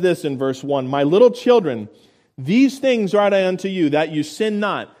says this in verse 1, "My little children, these things write I unto you, that you sin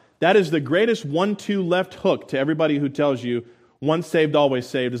not." That is the greatest 1-2 left hook to everybody who tells you once saved, always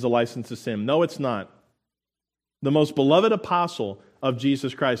saved is a license to sin. No, it's not. The most beloved apostle of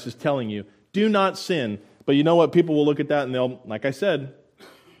Jesus Christ is telling you, do not sin. But you know what? People will look at that and they'll, like I said,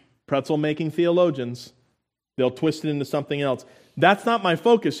 pretzel-making theologians, they'll twist it into something else. That's not my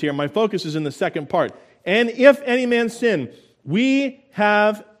focus here. My focus is in the second part. "And if any man sin, we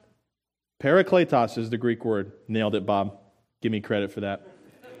have," parakletos is the Greek word. Nailed it, Bob. Give me credit for that.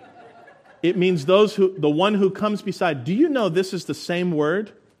 It means the one who comes beside. Do you know this is the same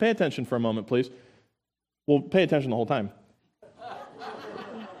word? Pay attention for a moment, please. Well, pay attention the whole time.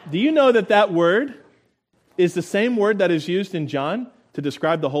 Do you know that word is the same word that is used in John to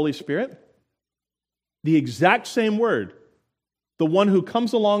describe the Holy Spirit? The exact same word. The one who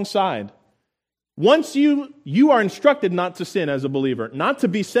comes alongside. Once you are instructed not to sin as a believer, not to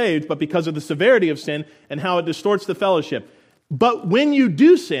be saved, but because of the severity of sin and how it distorts the fellowship. But when you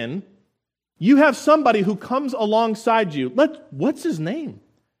do sin, you have somebody who comes alongside you. What's his name?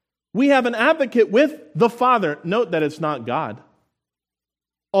 We have an advocate with the Father. Note that it's not God.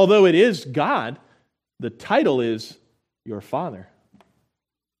 Although it is God, the title is your Father.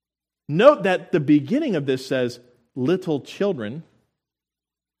 Note that the beginning of this says, "Little children,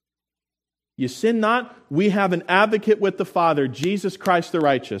 you sin not, we have an advocate with the Father, Jesus Christ the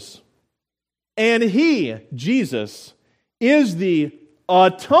righteous. And He, Jesus, is the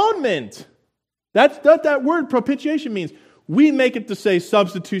atonement." That's what that word propitiation means. We make it to say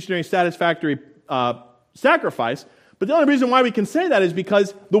substitutionary, satisfactory sacrifice. But the only reason why we can say that is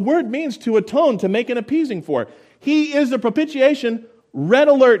because the word means to atone, to make an appeasing for. He is the propitiation. Red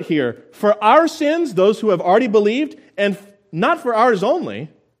alert here. For our sins, those who have already believed, and not for ours only,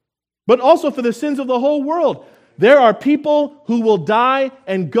 but also for the sins of the whole world. There are people who will die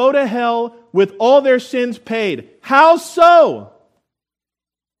and go to hell with all their sins paid. How so?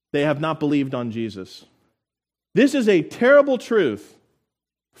 They have not believed on Jesus. This is a terrible truth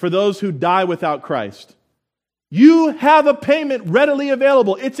for those who die without Christ. You have a payment readily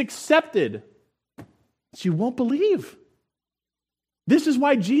available. It's accepted. But you won't believe. This is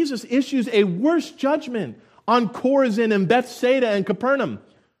why Jesus issues a worse judgment on Chorazin and Bethsaida and Capernaum.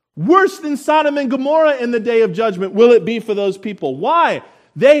 Worse than Sodom and Gomorrah in the day of judgment will it be for those people. Why?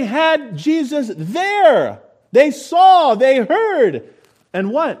 They had Jesus there. They saw, they heard.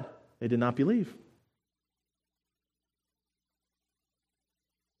 And what? They did not believe.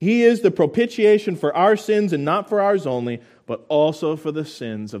 He is the propitiation for our sins, and not for ours only, but also for the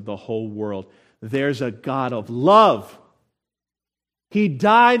sins of the whole world. There's a God of love. He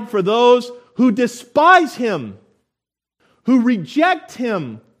died for those who despise Him, who reject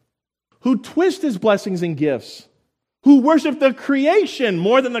Him, who twist His blessings and gifts, who worship the creation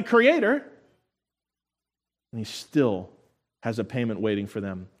more than the Creator. And He still has a payment waiting for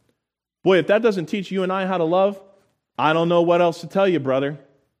them. Boy, if that doesn't teach you and I how to love, I don't know what else to tell you, brother.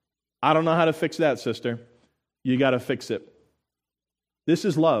 I don't know how to fix that, sister. You got to fix it. This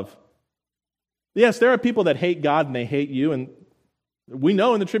is love. Yes, there are people that hate God and they hate you, and we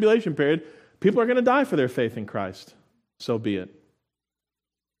know in the tribulation period, people are going to die for their faith in Christ. So be it.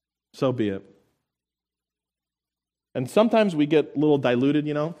 So be it. And sometimes we get a little diluted,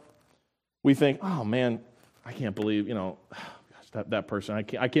 We think, oh man, I can't believe, that person.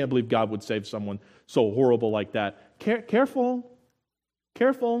 I can't believe God would save someone so horrible like that. Careful.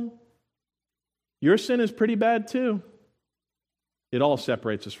 Your sin is pretty bad too. It all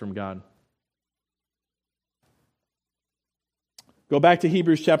separates us from God. Go back to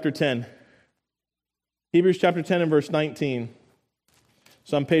Hebrews chapter 10. Hebrews chapter 10 and verse 19.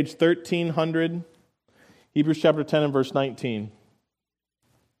 It's on page 1300. Hebrews chapter 10 and verse 19.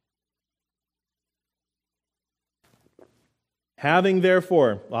 Having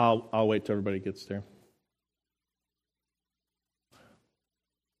therefore, I'll wait till everybody gets there.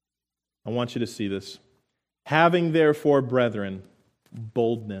 I want you to see this. Having therefore, brethren,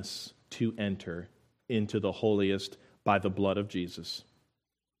 boldness to enter into the holiest by the blood of Jesus.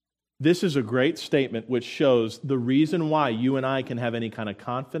 This is a great statement which shows the reason why you and I can have any kind of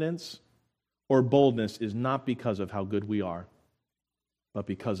confidence or boldness is not because of how good we are, but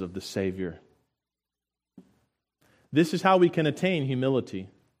because of the Savior. This is how we can attain humility.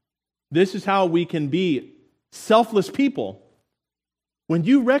 This is how we can be selfless people. When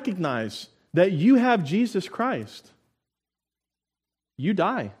you recognize that you have Jesus Christ, you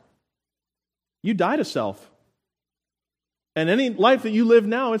die. You die to self. And any life that you live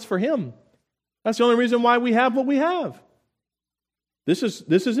now, it's for Him. That's the only reason why we have what we have. This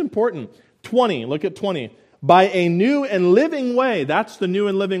is important. 20, look at 20. By a new and living way. That's the new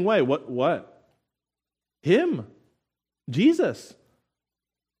and living way. What? Him. Jesus.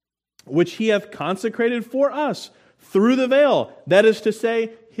 Which He hath consecrated for us through the veil. That is to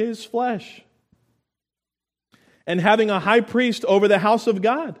say, His flesh. And having a high priest over the house of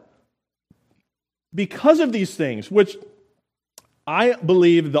God. Because of these things, which I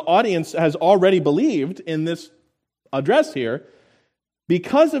believe the audience has already believed in this address here,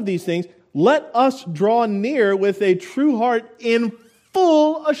 because of these things, let us draw near with a true heart in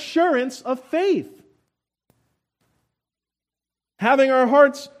full assurance of faith. Having our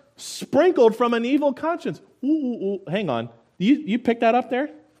hearts sprinkled from an evil conscience. Hang on. You picked that up there?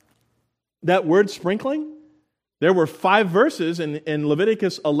 That word sprinkling? There were 5 verses in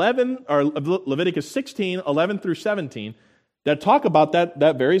Leviticus 11 or Leviticus 16, 11 through 17 that talk about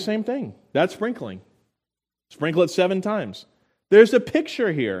that very same thing, that sprinkling. Sprinkle it 7 times. There's a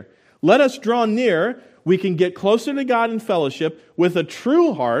picture here. Let us draw near. We can get closer to God in fellowship with a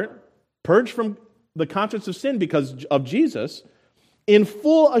true heart, purged from the conscience of sin because of Jesus, in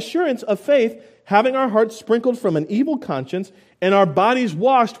full assurance of faith, having our hearts sprinkled from an evil conscience and our bodies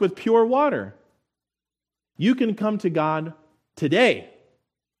washed with pure water. You can come to God today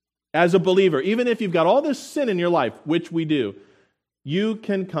as a believer. Even if you've got all this sin in your life, which we do, you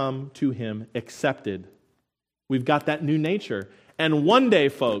can come to Him accepted. We've got that new nature. And one day,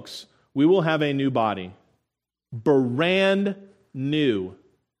 folks, we will have a new body. Brand new.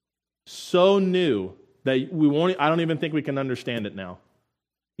 So new that I don't even think we can understand it now.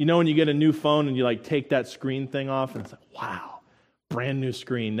 You know when you get a new phone and you take that screen thing off and it's like, wow, brand new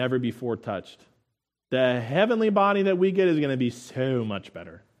screen, never before touched. The heavenly body that we get is going to be so much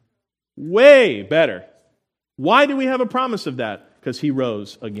better. Way better. Why do we have a promise of that? Because He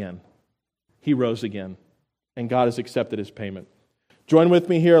rose again. He rose again. And God has accepted His payment. Join with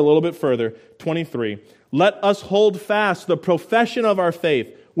me here a little bit further. 23. Let us hold fast the profession of our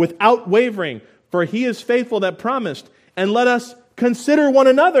faith without wavering, for He is faithful that promised. And let us consider one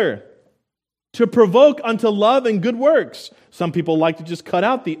another to provoke unto love and good works. Some people like to just cut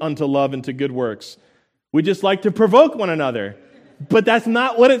out the unto love and to good works. We just like to provoke one another. But that's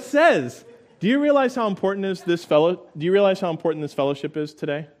not what it says. Do you realize how important this fellowship is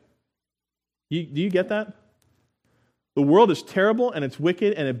today? Do you get that? The world is terrible and it's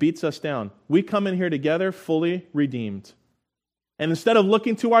wicked and it beats us down. We come in here together fully redeemed. And instead of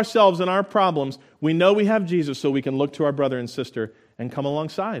looking to ourselves and our problems, we know we have Jesus so we can look to our brother and sister and come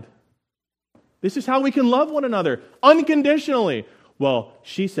alongside. This is how we can love one another unconditionally. Well,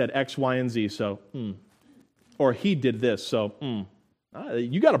 she said X, Y, and Z, so Or he did this, so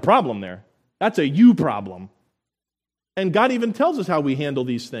you got a problem there. That's a you problem. And God even tells us how we handle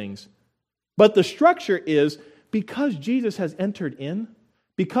these things. But the structure is, because Jesus has entered in,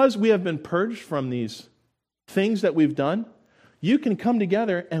 because we have been purged from these things that we've done, you can come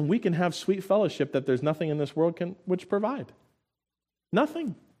together and we can have sweet fellowship that there's nothing in this world which provide.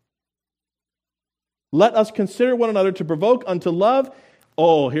 Nothing. Let us consider one another to provoke unto love.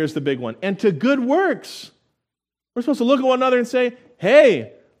 Oh, here's the big one. And to good works. We're supposed to look at one another and say,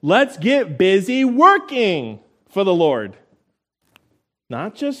 hey, let's get busy working for the Lord.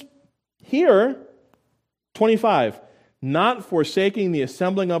 Not just here. 25. Not forsaking the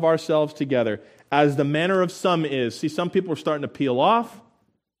assembling of ourselves together, as the manner of some is. See, some people are starting to peel off.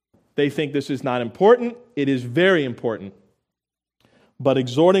 They think this is not important. It is very important. But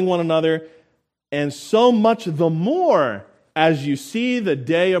exhorting one another, and so much the more as you see the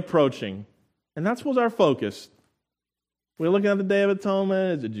day approaching. And that's what's our focus. We're looking at the Day of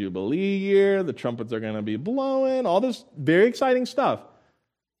Atonement. It's a Jubilee year. The trumpets are going to be blowing. All this very exciting stuff.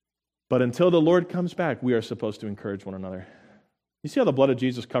 But until the Lord comes back, we are supposed to encourage one another. You see how the blood of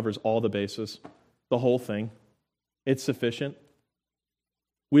Jesus covers all the bases? The whole thing. It's sufficient.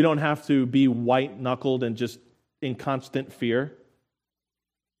 We don't have to be white-knuckled and just in constant fear.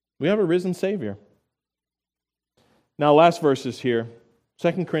 We have a risen Savior. Now, last verses here.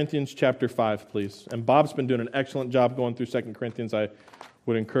 2 Corinthians chapter 5, please. And Bob's been doing an excellent job going through 2 Corinthians. I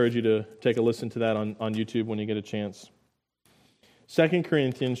would encourage you to take a listen to that on YouTube when you get a chance. 2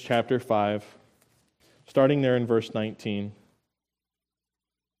 Corinthians chapter 5, starting there in verse 19.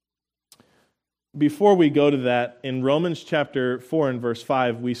 Before we go to that, in Romans chapter 4 and verse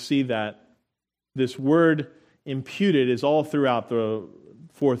 5, we see that this word imputed is all throughout the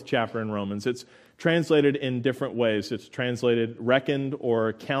 4th chapter in Romans. It's translated in different ways. It's translated reckoned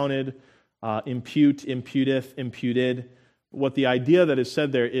or counted, impute, imputeth, imputed. What the idea that is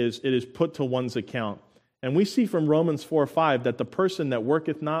said there is, it is put to one's account. And we see from Romans 4:5 that the person that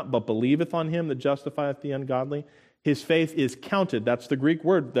worketh not, but believeth on him that justifieth the ungodly, his faith is counted. That's the Greek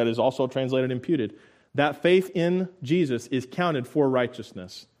word that is also translated imputed. That faith in Jesus is counted for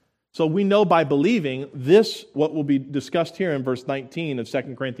righteousness. So we know by believing this, what will be discussed here in verse 19 of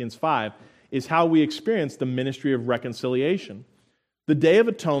 2 Corinthians 5, is how we experience the ministry of reconciliation. The Day of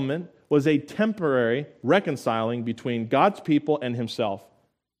Atonement was a temporary reconciling between God's people and himself.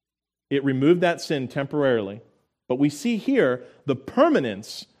 It removed that sin temporarily. But we see here the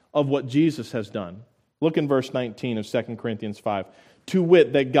permanence of what Jesus has done. Look in verse 19 of 2 Corinthians 5. To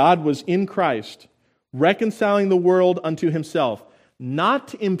wit, that God was in Christ, reconciling the world unto himself,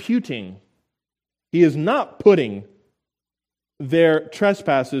 not imputing. He is not putting their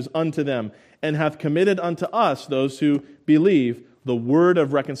trespasses unto them, and hath committed unto us, those who believe, the word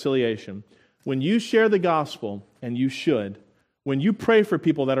of reconciliation. When you share the gospel, and you should, when you pray for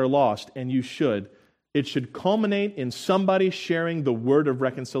people that are lost, and you should, it should culminate in somebody sharing the word of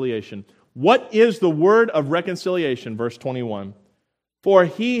reconciliation. What is the word of reconciliation? Verse 21. For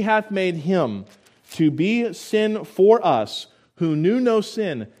he hath made him to be sin for us, who knew no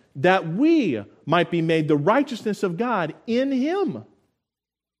sin, that we might be made the righteousness of God in him.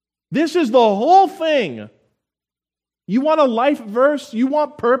 This is the whole thing. You want a life verse? You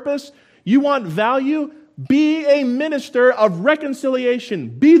want purpose? You want value? Be a minister of reconciliation.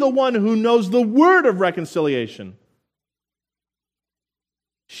 Be the one who knows the word of reconciliation.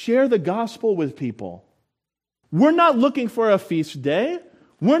 Share the gospel with people. We're not looking for a feast day.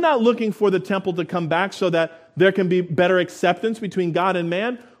 We're not looking for the temple to come back so that there can be better acceptance between God and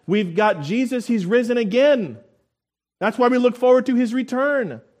man. We've got Jesus. He's risen again. That's why we look forward to his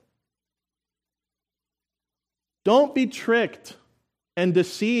return. Don't be tricked and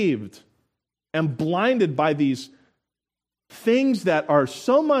deceived and blinded by these things that are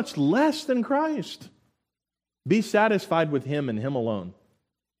so much less than Christ. Be satisfied with him and him alone.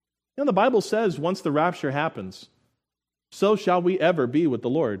 You know, the Bible says once the rapture happens, so shall we ever be with the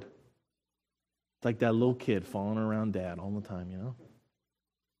Lord. It's like that little kid following around dad all the time, you know?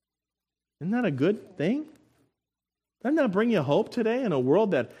 Isn't that a good thing? Doesn't that bring you hope today in a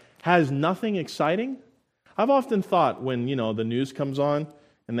world that has nothing exciting? I've often thought when, the news comes on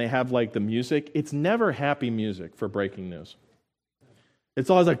and they have like the music, it's never happy music for breaking news. It's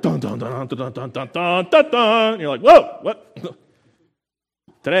always like dun dun dun dun dun dun dun dun dun dun. And you're like, whoa, what?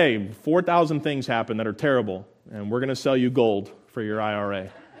 Today, 4,000 things happen that are terrible, and we're going to sell you gold for your IRA.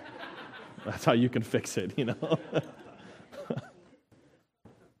 That's how you can fix it,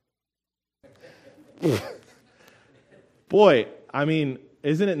 Boy,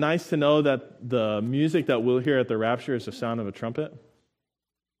 isn't it nice to know that the music that we'll hear at the rapture is the sound of a trumpet?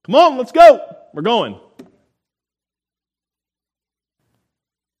 Come on, let's go. We're going.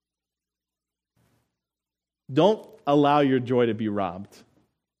 Don't allow your joy to be robbed.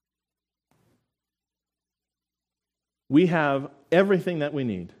 We have everything that we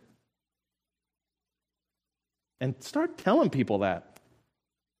need. And start telling people that.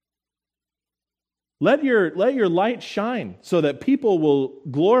 Let your light shine so that people will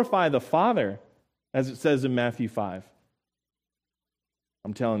glorify the Father, as it says in Matthew 5.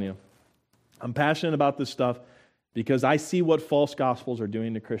 I'm telling you, I'm passionate about this stuff because I see what false gospels are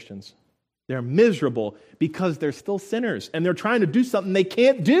doing to Christians. They're miserable because they're still sinners and they're trying to do something they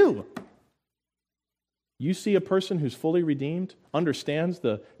can't do. You see a person who's fully redeemed, understands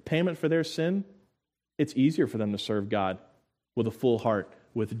the payment for their sin, it's easier for them to serve God with a full heart,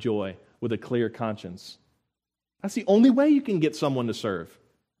 with joy, with a clear conscience. That's the only way you can get someone to serve.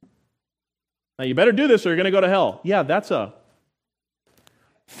 Now, you better do this or you're going to go to hell. Yeah, that's a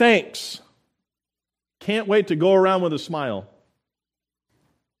thanks. Can't wait to go around with a smile.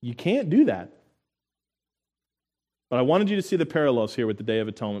 You can't do that. But I wanted you to see the parallels here with the Day of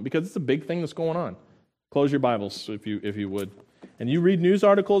Atonement because it's a big thing that's going on. Close your Bibles if you would. And you read news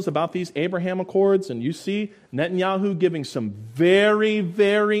articles about these Abraham Accords, and you see Netanyahu giving some very,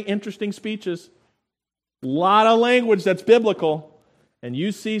 very interesting speeches. A lot of language that's biblical. And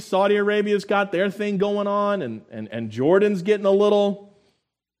you see Saudi Arabia's got their thing going on, and Jordan's getting a little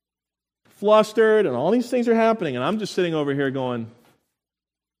flustered, and all these things are happening. And I'm just sitting over here going,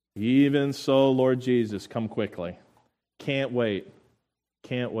 even so, Lord Jesus, come quickly. Can't wait.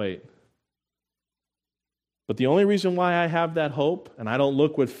 Can't wait. But the only reason why I have that hope, and I don't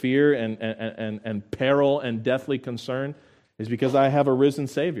look with fear and peril and deathly concern, is because I have a risen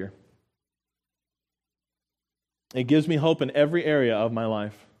Savior. It gives me hope in every area of my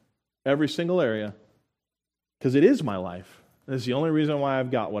life, every single area, because it is my life. It's the only reason why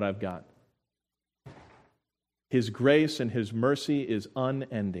I've got what I've got. His grace and His mercy is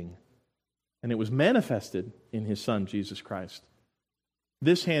unending, and it was manifested in His Son, Jesus Christ.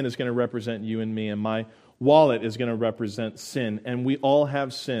 This hand is going to represent you and me, and my wallet is going to represent sin, and we all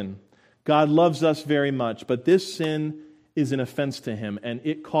have sin. God loves us very much, but this sin is an offense to Him, and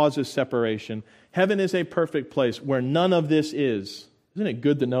it causes separation. Heaven is a perfect place where none of this is. Isn't it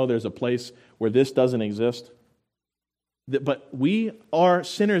good to know there's a place where this doesn't exist? But we are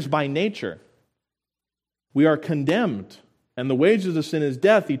sinners by nature. We are condemned, and the wages of sin is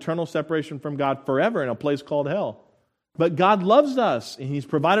death, eternal separation from God forever in a place called hell. But God loves us, and He's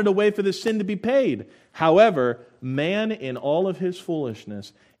provided a way for this sin to be paid. However, man, in all of his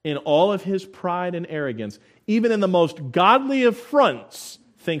foolishness, in all of his pride and arrogance, even in the most godly of fronts,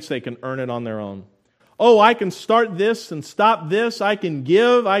 thinks they can earn it on their own. Oh, I can start this and stop this. I can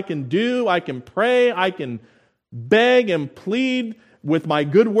give, I can do, I can pray, I can beg and plead with my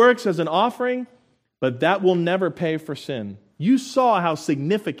good works as an offering, but that will never pay for sin. You saw how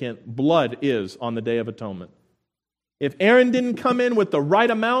significant blood is on the Day of Atonement. If Aaron didn't come in with the right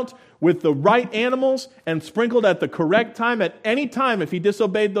amount, with the right animals, and sprinkled at the correct time, at any time, if he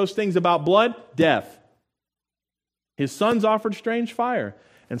disobeyed those things about blood, death. His sons offered strange fire,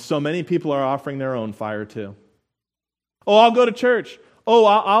 and so many people are offering their own fire too. Oh, I'll go to church. Oh,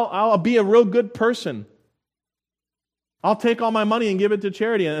 I'll be a real good person. I'll take all my money and give it to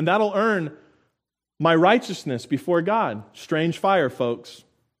charity, and that'll earn my righteousness before God. Strange fire, folks.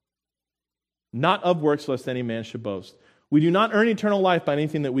 Not of works, lest any man should boast. We do not earn eternal life by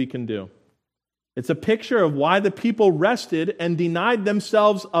anything that we can do. It's a picture of why the people rested and denied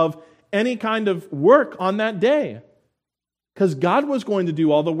themselves of any kind of work on that day. Because God was going to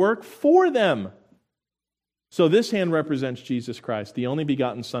do all the work for them. So this hand represents Jesus Christ, the only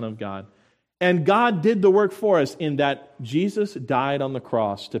begotten Son of God. And God did the work for us in that Jesus died on the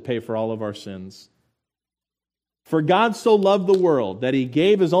cross to pay for all of our sins. For God so loved the world that He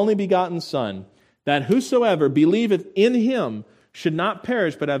gave His only begotten Son, that whosoever believeth in Him should not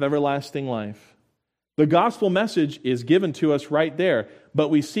perish but have everlasting life. The gospel message is given to us right there, but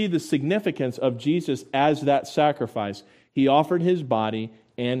we see the significance of Jesus as that sacrifice. He offered His body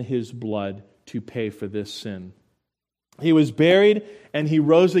and His blood to pay for this sin. He was buried and He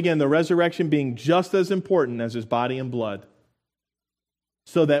rose again, the resurrection being just as important as His body and blood.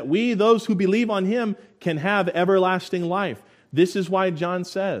 So that we, those who believe on Him, can have everlasting life. This is why John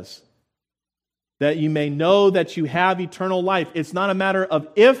says that you may know that you have eternal life. It's not a matter of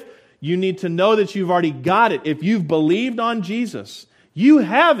if, you need to know that you've already got it. If you've believed on Jesus, you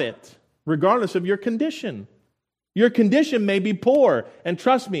have it, regardless of your condition. Your condition may be poor, and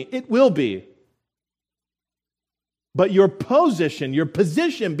trust me, it will be. But your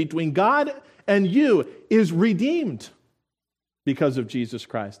position between God and you is redeemed because of Jesus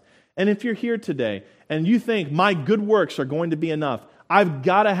Christ. And if you're here today and you think my good works are going to be enough, I've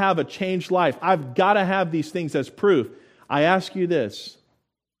got to have a changed life, I've got to have these things as proof, I ask you this: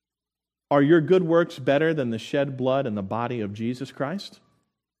 are your good works better than the shed blood and the body of Jesus Christ?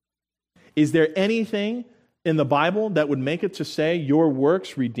 Is there anything in the Bible that would make it to say your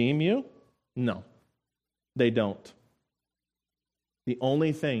works redeem you? No, they don't. The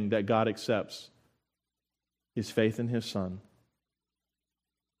only thing that God accepts is faith in His Son.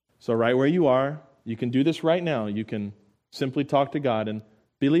 So right where you are, you can do this right now. You can simply talk to God and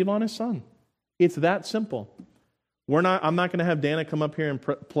believe on His Son. It's that simple. I'm not going to have Dana come up here and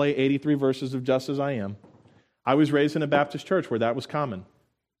play 83 verses of Just As I Am. I was raised in a Baptist church where that was common.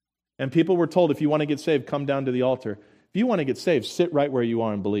 And people were told, if you want to get saved, come down to the altar. If you want to get saved, sit right where you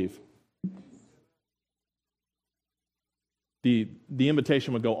are and believe. The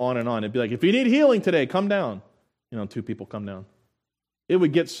invitation would go on and on. It'd be like, if you need healing today, come down. 2 people come down. It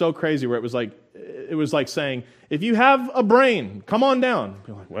would get so crazy where it was like saying, if you have a brain, come on down.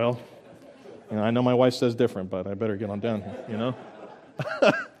 You're like, well, I know my wife says different, but I better get on down here,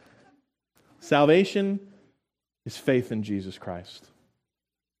 Salvation is faith in Jesus Christ.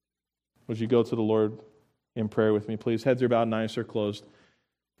 Would you go to the Lord in prayer with me, please? Heads are bowed and eyes are closed.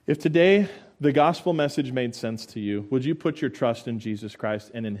 If today the gospel message made sense to you, would you put your trust in Jesus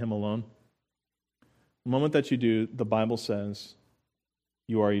Christ and in Him alone? The moment that you do, the Bible says,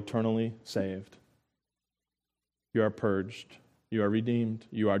 you are eternally saved. You are purged. You are redeemed.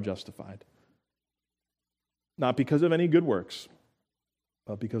 You are justified. Not because of any good works,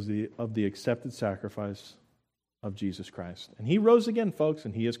 but because of the accepted sacrifice of Jesus Christ. And He rose again, folks,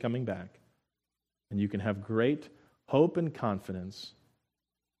 and He is coming back. And you can have great hope and confidence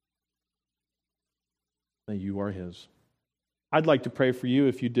that you are His. I'd like to pray for you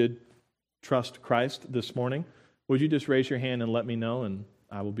if you did trust Christ this morning. Would you just raise your hand and let me know, and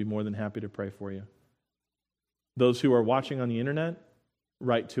I will be more than happy to pray for you. Those who are watching on the internet,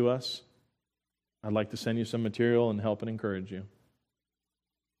 write to us. I'd like to send you some material and help and encourage you.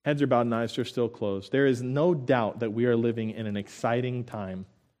 Heads are bowed and eyes are still closed. There is no doubt that we are living in an exciting time.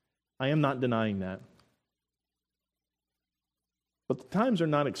 I am not denying that. But the times are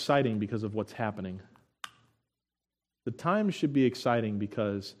not exciting because of what's happening. The times should be exciting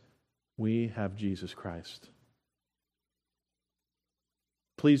because we have Jesus Christ.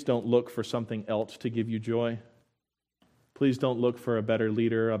 Please don't look for something else to give you joy. Please don't look for a better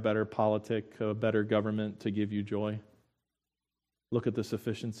leader, a better politic, a better government to give you joy. Look at the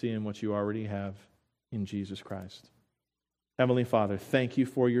sufficiency in what you already have in Jesus Christ. Heavenly Father, thank you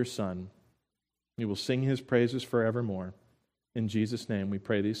for your Son. We will sing His praises forevermore. In Jesus' name we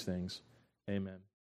pray these things. Amen.